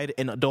 alongside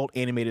an adult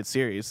animated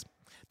series.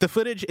 The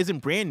footage isn't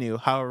brand new,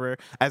 however,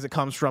 as it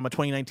comes from a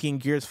 2019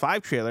 Gears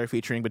 5 trailer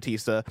featuring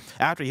Batista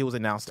after he was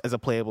announced as a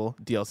playable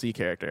DLC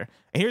character.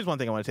 And here's one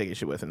thing I want to take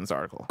issue with in this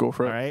article. Go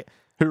for it. All right?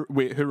 Who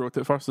wrote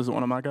it first? Is it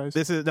one of my guys?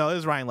 This is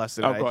Ryan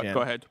Leston. Oh, go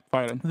ahead.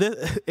 Fire in.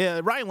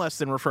 Ryan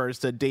Leston refers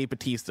to Dave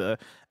Batista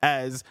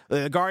as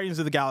the Guardians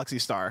of the Galaxy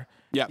star.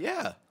 Yeah.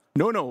 Yeah.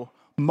 No.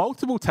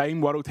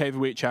 Multiple-time world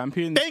heavyweight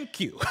champion. Thank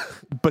you.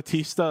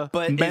 Batista.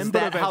 But member is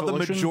that of how the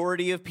Evolution.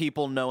 majority of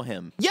people know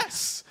him?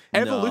 Yes.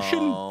 Evolution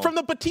No. From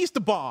the Batista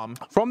bomb.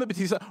 from the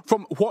Batista,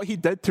 from what he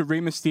did to Rey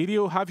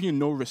Mysterio, have you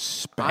no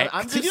respect?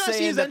 I'm Did you just not see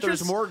saying his that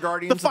there's entrance? more The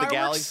Guardians of the fireworks?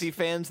 Galaxy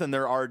fans than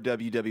there are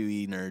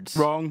WWE nerds.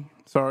 Wrong.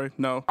 Sorry.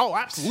 No. Oh,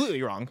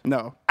 absolutely wrong.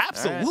 No.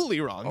 Absolutely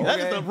wrong. That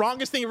is Okay. the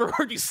wrongest thing I've ever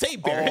heard you say,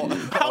 Barrett.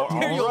 How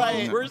dare you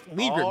allow words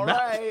leave your All mouth?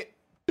 right.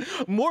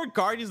 More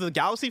Guardians of the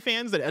Galaxy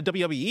fans than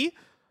WWE?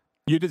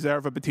 You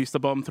deserve a Batista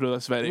bomb through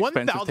this very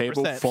expensive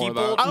table 1000%. for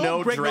People- that. I No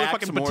don't break no Drax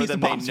fucking more Batista than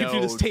they bombs you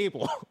through this know.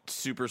 table.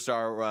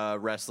 Superstar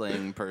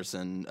wrestling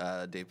person,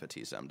 Dave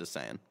Batista. I'm just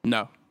saying.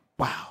 No.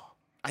 Wow.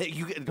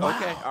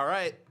 Okay, all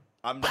right.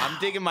 I'm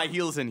digging my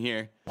heels in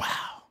here. Wow.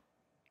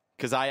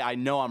 Because I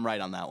know I'm right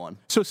on that one.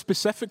 So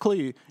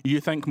specifically, you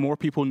think more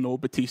people know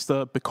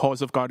Batista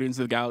because of Guardians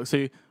of the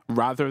Galaxy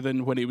rather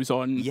than when he was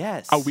on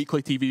Yes. a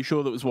weekly TV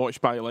show that was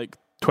watched by like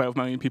 12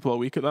 million people a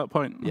week at that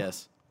point?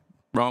 Yes.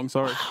 Wrong,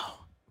 sorry.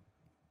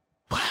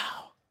 Wow.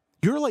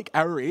 You're like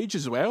our age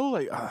as well?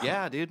 Like,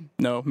 Yeah, dude.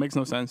 No, makes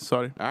no sense.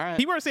 Sorry. All right.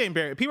 People are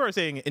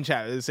saying in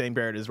chat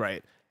Barrett is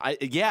right.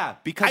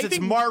 Because I it's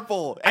think-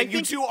 Marvel, I and you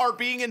think- two are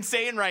being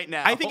insane right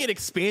now. I think it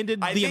expanded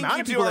I the think amount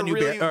you of two people are that knew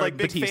really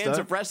Batista. big fans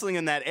of wrestling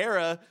in that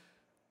era.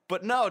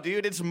 But no,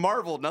 dude, it's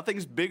Marvel.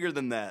 Nothing's bigger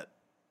than that.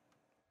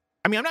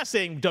 I mean, I'm not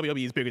saying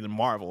WWE is bigger than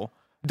Marvel.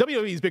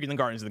 WWE is bigger than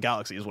Guardians of the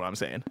Galaxy is what I'm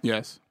saying.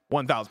 Yes.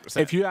 1000%.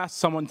 If you ask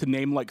someone to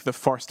name like the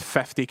first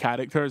 50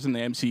 characters in the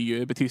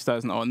MCU, Batista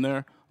isn't on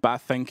there. But I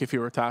think if you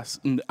were to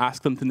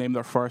ask them to name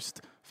their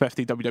first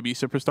 50 WWE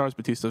superstars,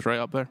 Batista's right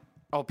up there.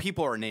 Oh,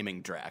 people are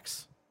naming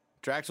Drax.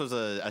 Drax was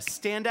a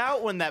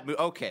standout when that movie.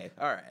 Okay,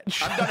 all right.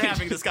 I'm done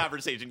having this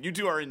conversation. You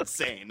two are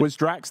insane. Was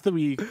Drax the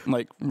wee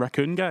like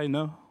raccoon guy?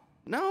 No.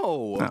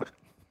 No.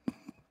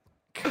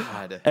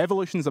 God.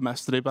 Evolution's a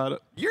mystery about it.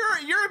 Your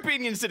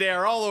opinions today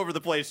are all over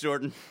the place,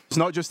 Jordan. It's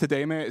not just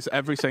today, mate. It's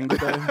every single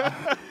day.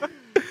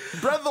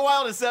 Breath of the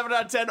Wild is 7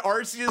 out of 10.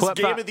 Arceus Clip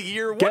game that. of the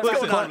year. Get What's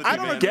that going on clip. with I you,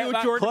 don't man? agree Get with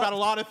that Jordan clip. about a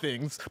lot of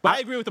things, but I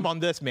agree with him on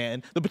this,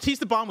 man. The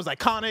Batista bomb was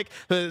iconic.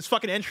 His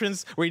fucking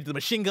entrance where he did the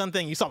machine gun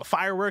thing, you saw the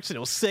fireworks and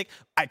it was sick,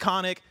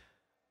 iconic.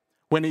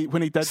 When he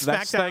did this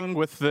SmackDown. thing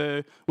with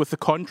the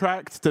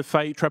contract to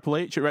fight Triple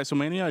H at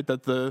WrestleMania, I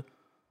did the.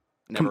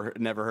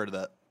 Never heard of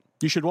that.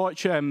 You should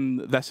watch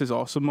This Is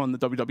Awesome on the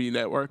WWE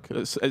Network.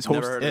 It's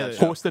Never heard of that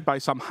show. hosted by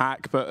some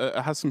hack, but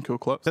it has some cool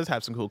clips. Does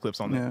have some cool clips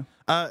on there.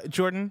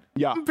 Jordan,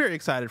 Yeah. I'm very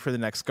excited for the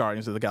next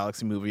Guardians of the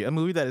Galaxy movie, a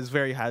movie that is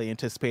very highly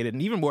anticipated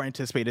and even more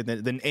anticipated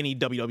than any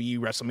WWE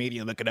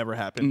WrestleMania that could ever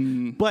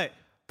happen. But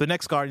the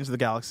next Guardians of the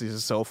Galaxy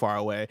is so far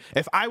away.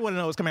 If I want to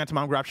know what's coming out to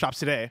mom grab shops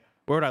today,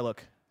 where would I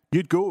look?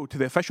 You'd go to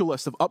the official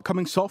list of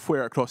upcoming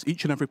software across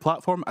each and every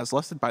platform as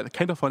listed by the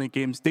Kinda Funny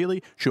Games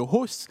Daily show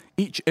hosts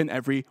each and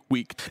every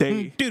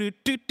weekday.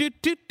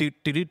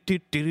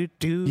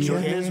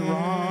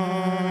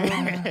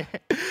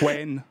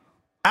 When?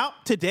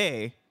 Out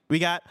today, we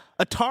got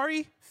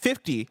Atari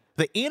 50,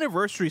 the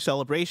anniversary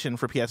celebration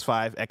for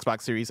PS5,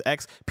 Xbox Series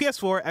X,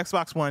 PS4,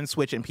 Xbox One,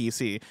 Switch, and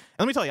PC. And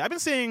let me tell you, I've been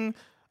seeing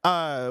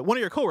one of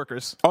your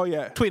coworkers Oh,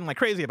 yeah. tweeting like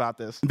crazy about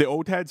this. The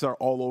old heads are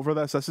all over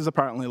this. This is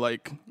apparently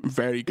like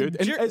very good.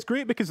 And it's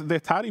great because the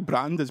Atari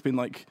brand has been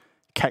like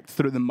kicked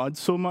through the mud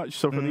so much.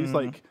 So for these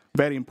like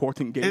very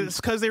important games.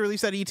 It's because they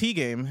released that ET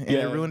game and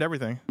it ruined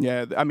everything.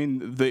 Yeah, I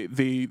mean, they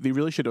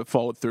really should have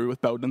followed through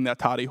with building the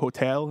Atari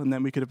Hotel, and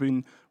then we could have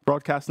been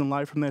broadcasting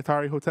live from the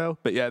Atari Hotel.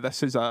 But yeah,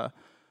 this is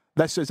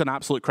an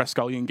absolute Chris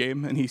Scullion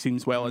game, and he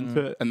seems well into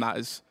it, and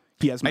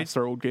he has missed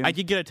our old game. I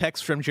did get a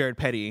text from Jared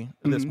Petty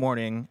this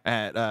morning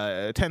at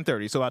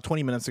 10:30, so about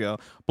 20 minutes ago.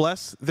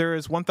 Bless, there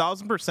is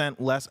 1,000%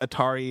 less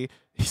Atari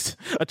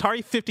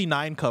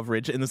 59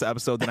 coverage in this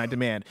episode than I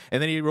demand.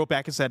 And then he wrote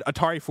back and said,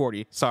 Atari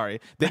 40, sorry.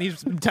 Then he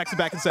texted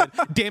back and said,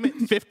 damn it,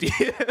 50.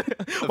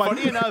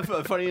 Funny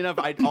enough,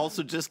 I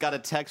also just got a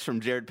text from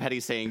Jared Petty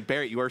saying,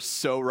 Barrett, you are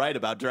so right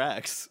about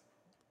Drax.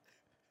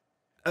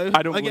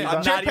 I don't believe that.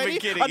 I'm Jared not even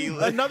Petty, kidding you.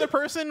 another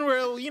person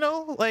where,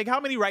 like how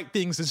many right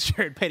things is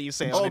Jared Petty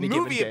saying on any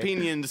given Movie day?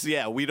 opinions,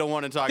 yeah, we don't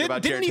want to talk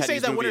about Didn't Jared he say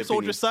Petty's that movie Winter Soldier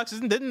opinions. sucks?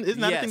 Isn't that a thing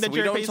that Yes, Jared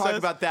we don't Petty talk says?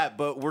 about that,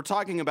 but we're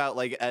talking about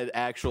like an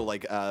actual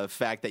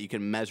fact that you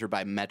can measure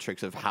by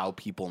metrics of how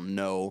people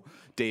know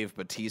Dave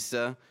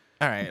Batista.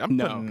 All right, I'm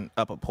No. putting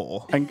up a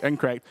poll.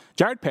 Incorrect.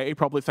 Jared Petty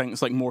probably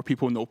thinks like more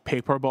people know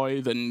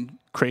Paperboy than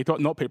Kratos.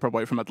 Not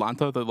Paperboy from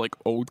Atlanta, the like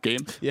old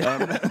game. Yeah,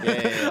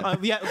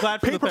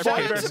 glad for the Paperboy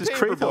clarification. versus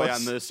Paperboy Kratos.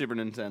 on the Super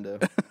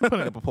Nintendo.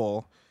 Putting up a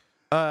poll.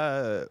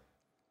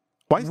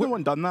 Why has no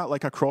one done that,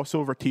 like a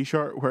crossover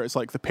T-shirt where it's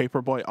like the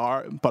Paperboy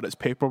art, but it's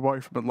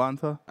Paperboy from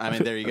Atlanta? I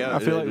mean, there you go. I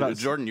feel like that's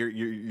Jordan, you're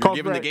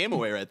giving the game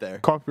away right there.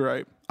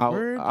 Copyright. I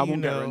Where do you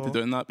won't get around know- to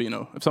doing that, but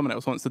if someone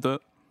else wants to do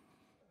it,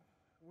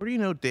 Where do you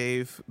know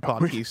Dave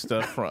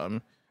Bautista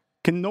from?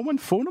 can no one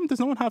phone him? Does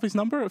no one have his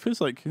number? It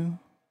feels like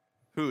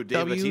Who,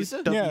 Dave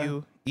Bautista?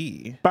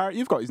 WWE. Barrett,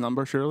 you've got his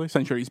number surely,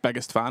 since you're his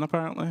biggest fan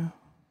apparently.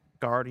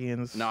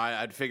 Guardians. No,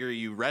 I'd figure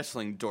you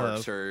wrestling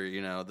dorks are,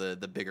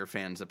 the bigger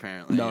fans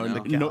apparently. No, you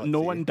know? no Galaxy.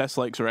 one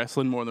dislikes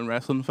wrestling more than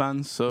wrestling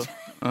fans. So,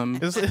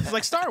 It's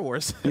like Star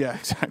Wars. yeah,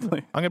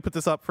 exactly. I'm gonna put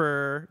this up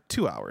for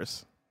 2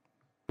 hours.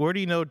 Where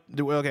do you know?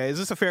 Okay, is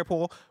this a fair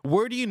poll?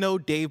 Where do you know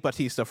Dave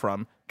Bautista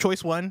from?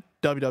 Choice 1,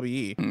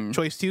 WWE.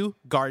 Choice 2,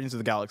 Guardians of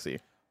the Galaxy.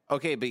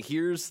 Okay, but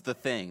here's the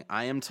thing.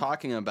 I am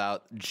talking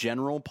about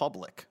general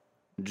public.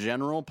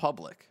 General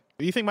public.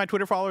 You think my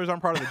Twitter followers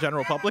aren't part of the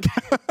general public?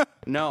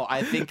 No,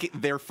 I think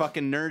they're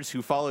fucking nerds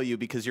who follow you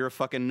because you're a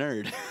fucking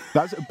nerd.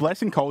 That's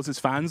Blessing calls his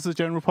fans the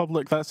general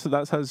public. That's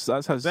his.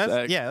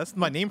 That's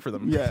my name for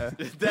them. Yeah.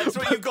 That's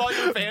what you call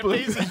your fan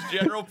base is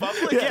general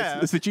public? Yeah,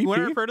 it's the GP. When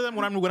I refer to them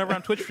whenever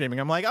I'm Twitch streaming,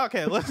 I'm like,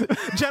 okay,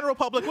 general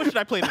public, what should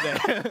I play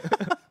today?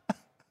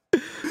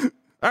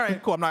 All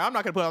right, cool. I'm not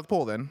gonna put out the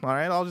poll then. All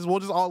right, we'll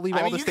just all leave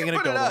all this thing in you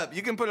a can put it go. up.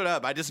 You can put it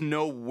up. I just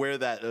know where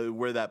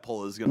that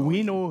poll is gonna.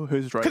 We know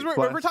who's right. Because we're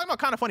Bless. talking about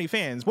kind of funny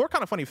fans. More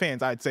kind of funny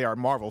fans, I'd say, are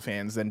Marvel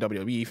fans than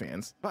WWE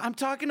fans. But I'm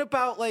talking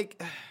about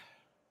like.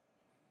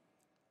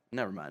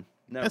 Never mind.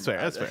 That's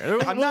fair. That's fair.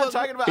 I'm not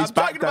talking about. He's I'm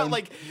back talking about down.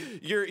 like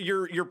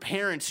your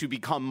parents who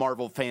become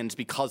Marvel fans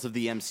because of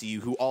the MCU,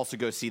 who also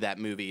go see that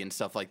movie and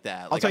stuff like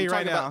that. I'll Like, tell I'm you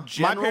right talking now, about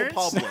general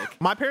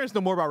public. my parents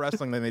know more about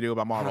wrestling than they do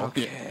about Marvel.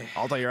 Okay.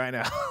 I'll tell you right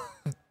now.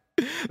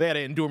 They had to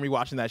endure me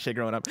watching that shit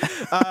growing up.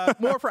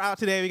 More for out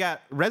today. We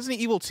got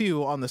Resident Evil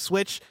 2 on the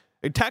Switch.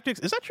 Tactics,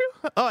 is that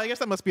true? Oh, I guess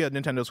that must be a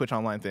Nintendo Switch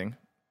Online thing.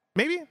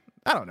 Maybe?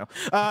 I don't know.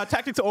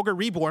 Tactics Ogre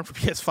Reborn for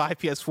PS5,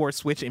 PS4,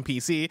 Switch, and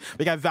PC.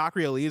 We got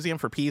Valkyrie Elysium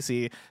for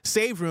PC.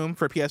 Save Room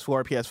for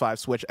PS4, PS5,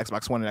 Switch,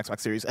 Xbox One, and Xbox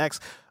Series X.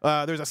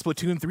 There's a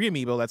Splatoon 3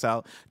 amiibo that's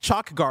out.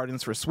 Chalk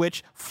Gardens for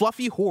Switch.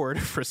 Fluffy Horde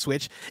for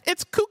Switch.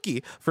 It's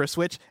Kooky for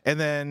Switch. And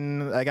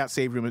then I got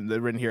Save Room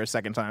written here a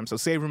second time. So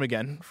Save Room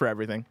again for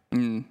everything.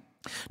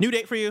 New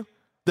date for you.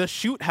 The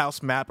Shoot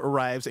House map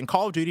arrives in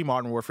Call of Duty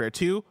Modern Warfare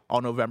 2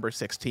 on November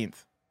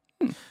 16th.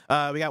 We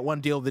got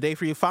one deal of the day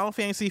for you. Final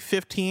Fantasy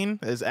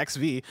 15 is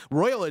XV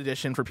Royal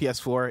Edition for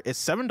PS4 is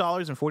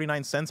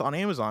 $7.49 on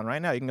Amazon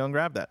right now. You can go and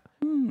grab that.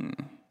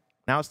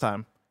 Now it's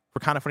time for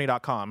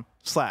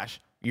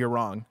kindafunny.com/you're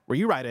wrong, where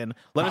you write in,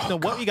 let us know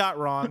what we got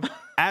wrong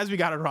as we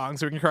got it wrong,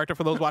 so we can correct it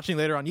for those watching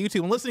later on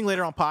YouTube and listening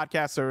later on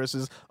podcast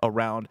services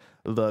around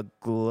the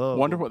globe.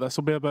 Wonder what this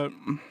will be about.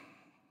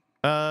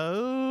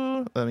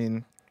 I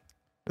mean,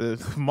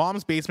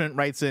 Mom's Basement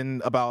writes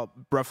in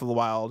about Breath of the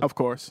Wild. Of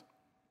course.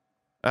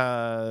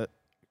 Let's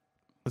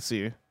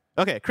see.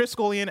 Okay, Chris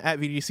Scullion at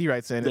VGC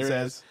writes in. There It it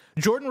says,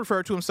 Jordan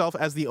referred to himself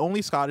as the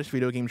only Scottish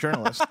video game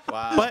journalist.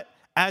 Wow. But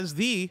as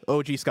the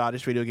OG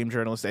Scottish video game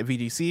journalist at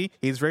VGC,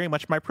 he's very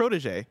much my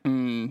protege.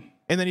 And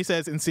then he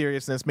says, in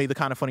seriousness, may the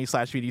kind of funny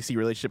 /VGC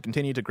relationship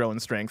continue to grow in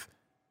strength.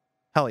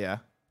 Hell yeah.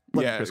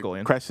 Love you, Chris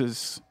Scullion.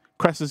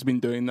 Chris has been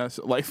doing this.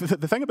 Like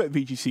the thing about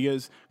VGC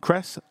is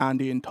Chris,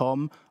 Andy, and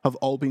Tom have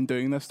all been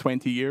doing this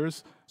 20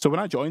 years. So when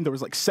I joined, there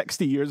was like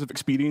 60 years of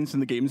experience in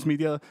the games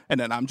media, and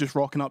then I'm just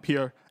rocking up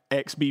here,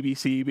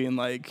 ex-BBC, being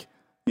like,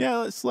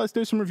 yeah, let's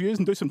do some reviews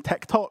and do some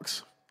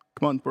TikToks.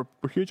 Come on,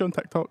 we're huge on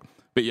TikTok.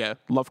 But yeah,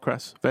 love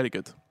Chris. Very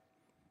good.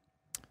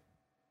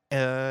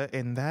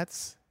 And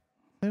that's...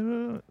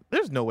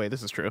 there's no way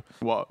this is true.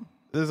 What?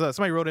 There's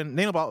somebody wrote in,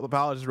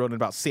 Nanobiologist wrote in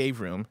about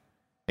Save Room.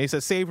 And he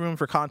says Save Room,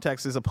 for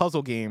context, is a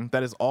puzzle game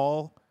that is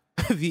all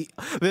the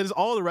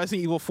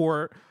Resident Evil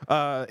 4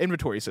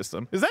 inventory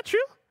system. Is that true?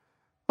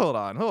 Hold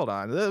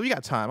on. We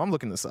got time. I'm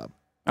looking this up.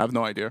 I have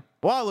no idea.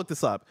 While I look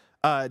this up,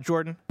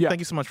 Jordan, thank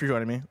you so much for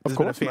joining me. This has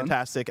course, been a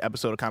fantastic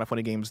episode of Kind of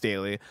Funny Games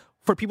Daily.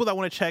 For people that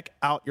want to check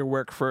out your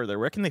work further,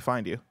 where can they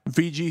find you?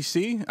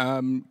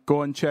 VGC,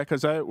 go and check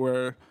us out.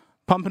 We're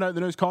pumping out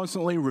the news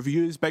constantly.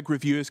 Big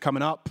reviews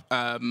coming up.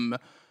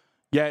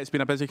 Yeah, it's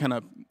been a busy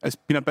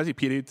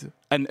period,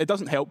 and it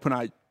doesn't help when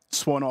I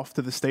swan off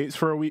to the States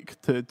for a week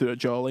to do a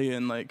jolly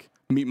and like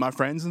meet my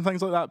friends and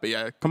things like that. But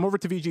yeah, come over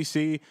to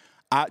VGC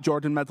at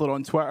Jordan Midler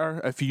on Twitter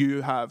if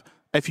you have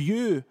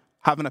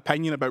an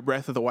opinion about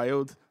Breath of the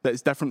Wild that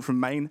is different from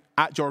mine.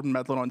 At Jordan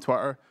Midler on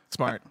Twitter.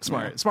 Smart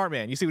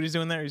man. You see what he's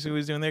doing there?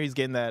 He's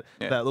getting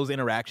those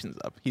interactions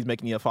up. He's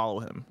making you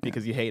follow him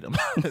because you hate him.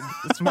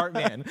 Smart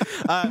man.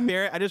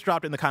 Barrett, I just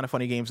dropped in the Kind of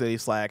Funny Games Daily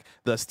Slack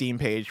the Steam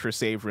page for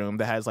Save Room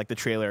that has like the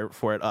trailer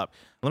for it up.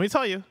 Let me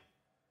tell you,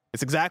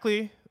 it's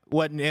exactly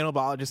what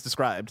Nanobiologist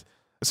described.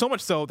 So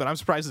much so that I'm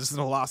surprised this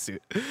isn't a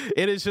lawsuit.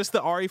 It is just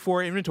the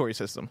RE4 inventory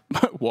system.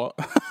 What?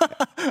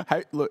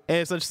 Look,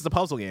 It's just a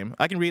puzzle game.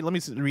 I can read. Let me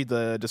read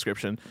the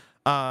description.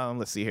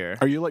 Let's see here.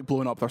 are you like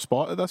blowing up their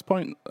spot at this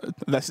point?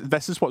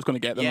 This is what's going to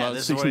get them. Yeah, a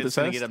this is cease what and it's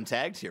going to desist? get them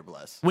tagged here,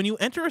 bless. When you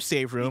enter a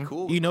save room,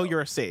 cool, you know bro.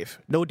 you're safe.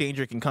 No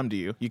danger can come to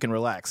you. You can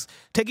relax.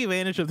 Take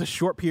advantage of the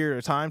short period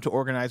of time to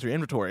organize your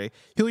inventory,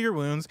 heal your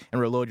wounds, and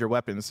reload your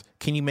weapons.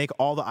 Can you make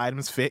all the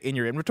items fit in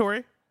your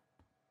inventory?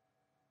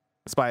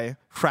 It's by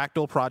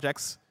Fractal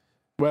Projects.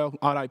 Well,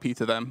 RIP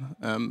to them.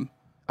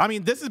 I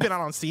mean, this has been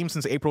out on Steam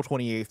since April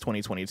 28th,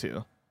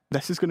 2022.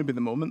 This is going to be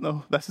the moment,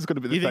 though. This is going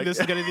to be the You think thing. this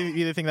is going to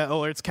be the thing that,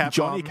 it's Capcom?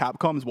 Johnny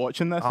Capcom's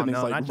watching this and he's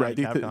no, like not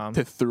Johnny ready Capcom.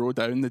 to throw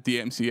down the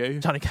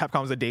DMCA. Johnny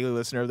Capcom's a daily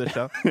listener of this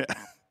show. Yeah.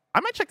 I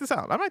might check this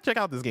out. I might check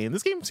out this game.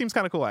 This game seems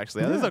kind of cool,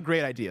 actually. This is a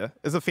great idea.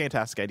 It's a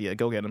fantastic idea.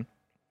 Go get him.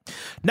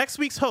 Next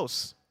week's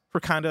hosts for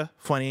Kinda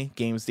Funny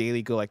Games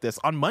Daily go like this.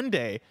 On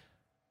Monday,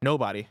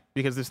 nobody,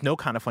 because there's no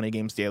Kinda Funny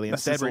Games Daily.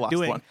 This Instead, is the we're last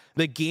doing one.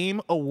 the Game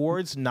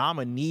Awards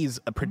nominees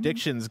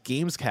predictions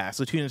games cast.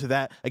 So tune into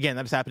that. Again,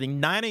 that is happening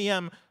 9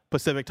 a.m.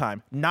 Pacific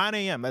time. 9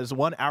 a.m. That is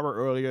 1 hour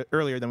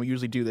earlier than we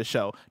usually do this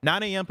show.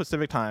 9 a.m.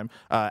 Pacific time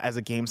as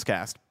a games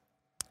cast.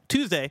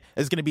 Tuesday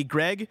is going to be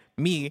Greg,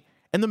 me,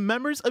 and the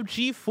members of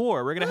G4.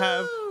 We're going to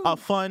have a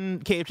fun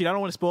KFG. I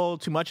don't want to spoil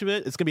too much of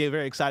it. It's going to be a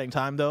very exciting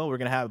time, though. We're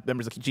going to have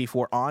members of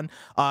G4 on.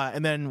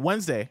 And then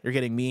Wednesday, you're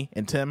getting me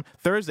and Tim.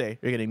 Thursday,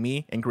 you're getting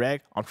me and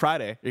Greg. On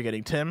Friday, you're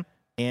getting Tim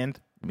and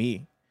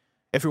me.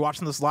 If you're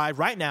watching this live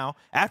right now,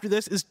 after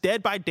this is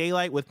Dead by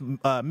Daylight with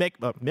Mike,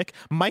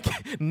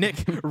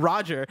 Nick,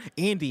 Roger,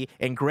 Andy,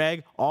 and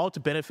Greg, all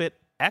to benefit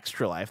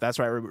Extra Life. That's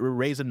right, we're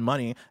raising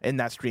money in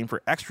that stream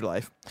for Extra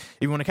Life. If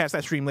you want to catch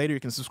that stream later, you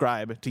can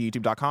subscribe to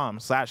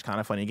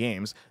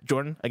youtube.com/kindafunnygames.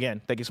 Jordan,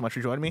 again, thank you so much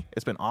for joining me.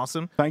 It's been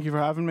awesome. Thank you for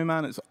having me,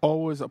 man. It's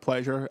always a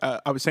pleasure.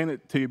 I was saying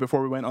it to you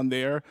before we went on the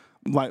air.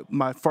 My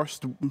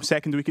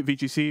second week at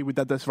VGC, we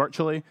did this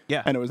virtually.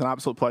 Yeah. And it was an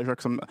absolute pleasure.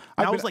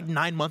 That was like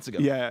 9 months ago.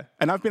 Yeah.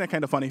 And I've been a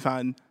Kind of Funny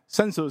fan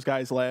since those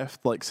guys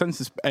left. Like,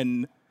 since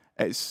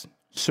it's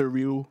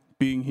surreal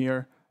being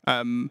here.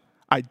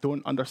 I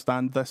don't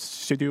understand this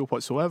studio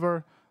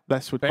whatsoever.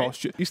 This would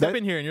cost you. You step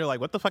in here and you're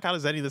like, what the fuck? How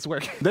does any of this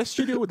work? This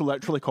studio would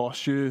literally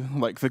cost you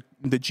like the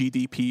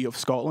GDP of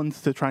Scotland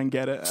to try and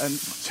get it. And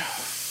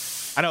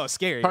I know, it's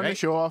scary, turn the right?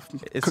 show off.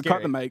 It's Cut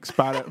scary. the mics,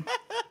 Barrett.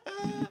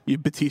 You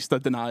Batista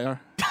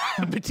denier.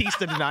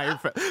 Batista denier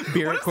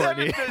beer at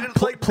Courtney.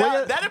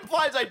 That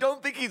implies I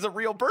don't think he's a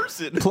real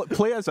person.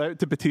 Play us out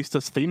to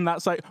Batista's theme.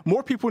 That's like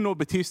more people know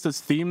Batista's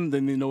theme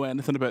than they know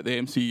anything about the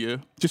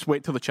MCU. Just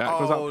wait till the chat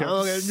goes up here.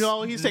 Okay,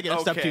 no, he's taking a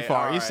step too Okay,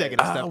 far. all He's right. taking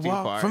a step too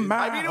far.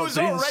 I mean, it was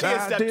already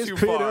a step too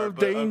far, Of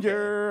but okay.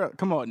 danger.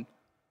 Come on.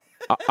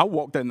 I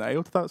walked down the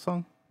aisle to that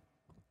song.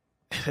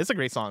 It's a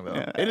great song, though.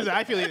 Yeah. It is.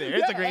 I feel either.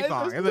 It's a great Yeah,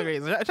 song. It's a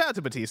great. Shout out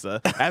to Batista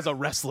as a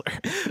wrestler.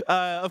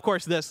 Of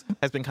course, this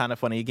has been Kinda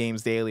Funny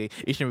Games Daily,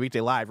 each and every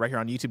weekday live right here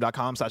on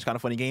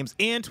YouTube.com/KindaFunnyGames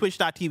and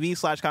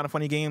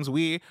Twitch.tv/KindaFunnyGames.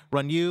 We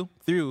run you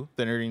through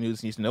the nerdy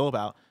news you need to know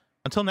about.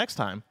 Until next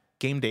time,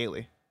 game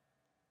daily.